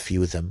quite a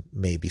few of them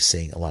may be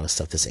saying a lot of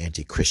stuff that's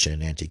anti-Christian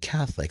and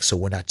anti-Catholic. So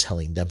we're not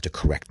telling them to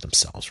correct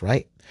themselves,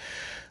 right?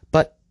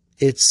 But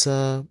it's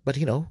but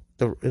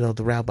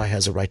the rabbi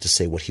has a right to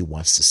say what he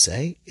wants to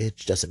say.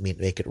 It doesn't mean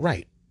make it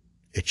right.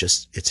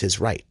 It's his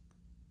right,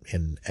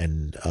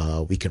 and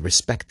we can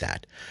respect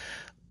that.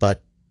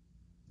 But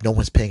no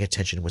one's paying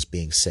attention to what's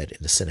being said in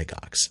the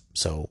synagogues.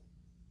 So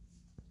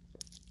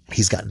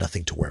he's got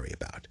nothing to worry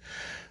about.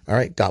 All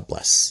right, God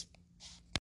bless.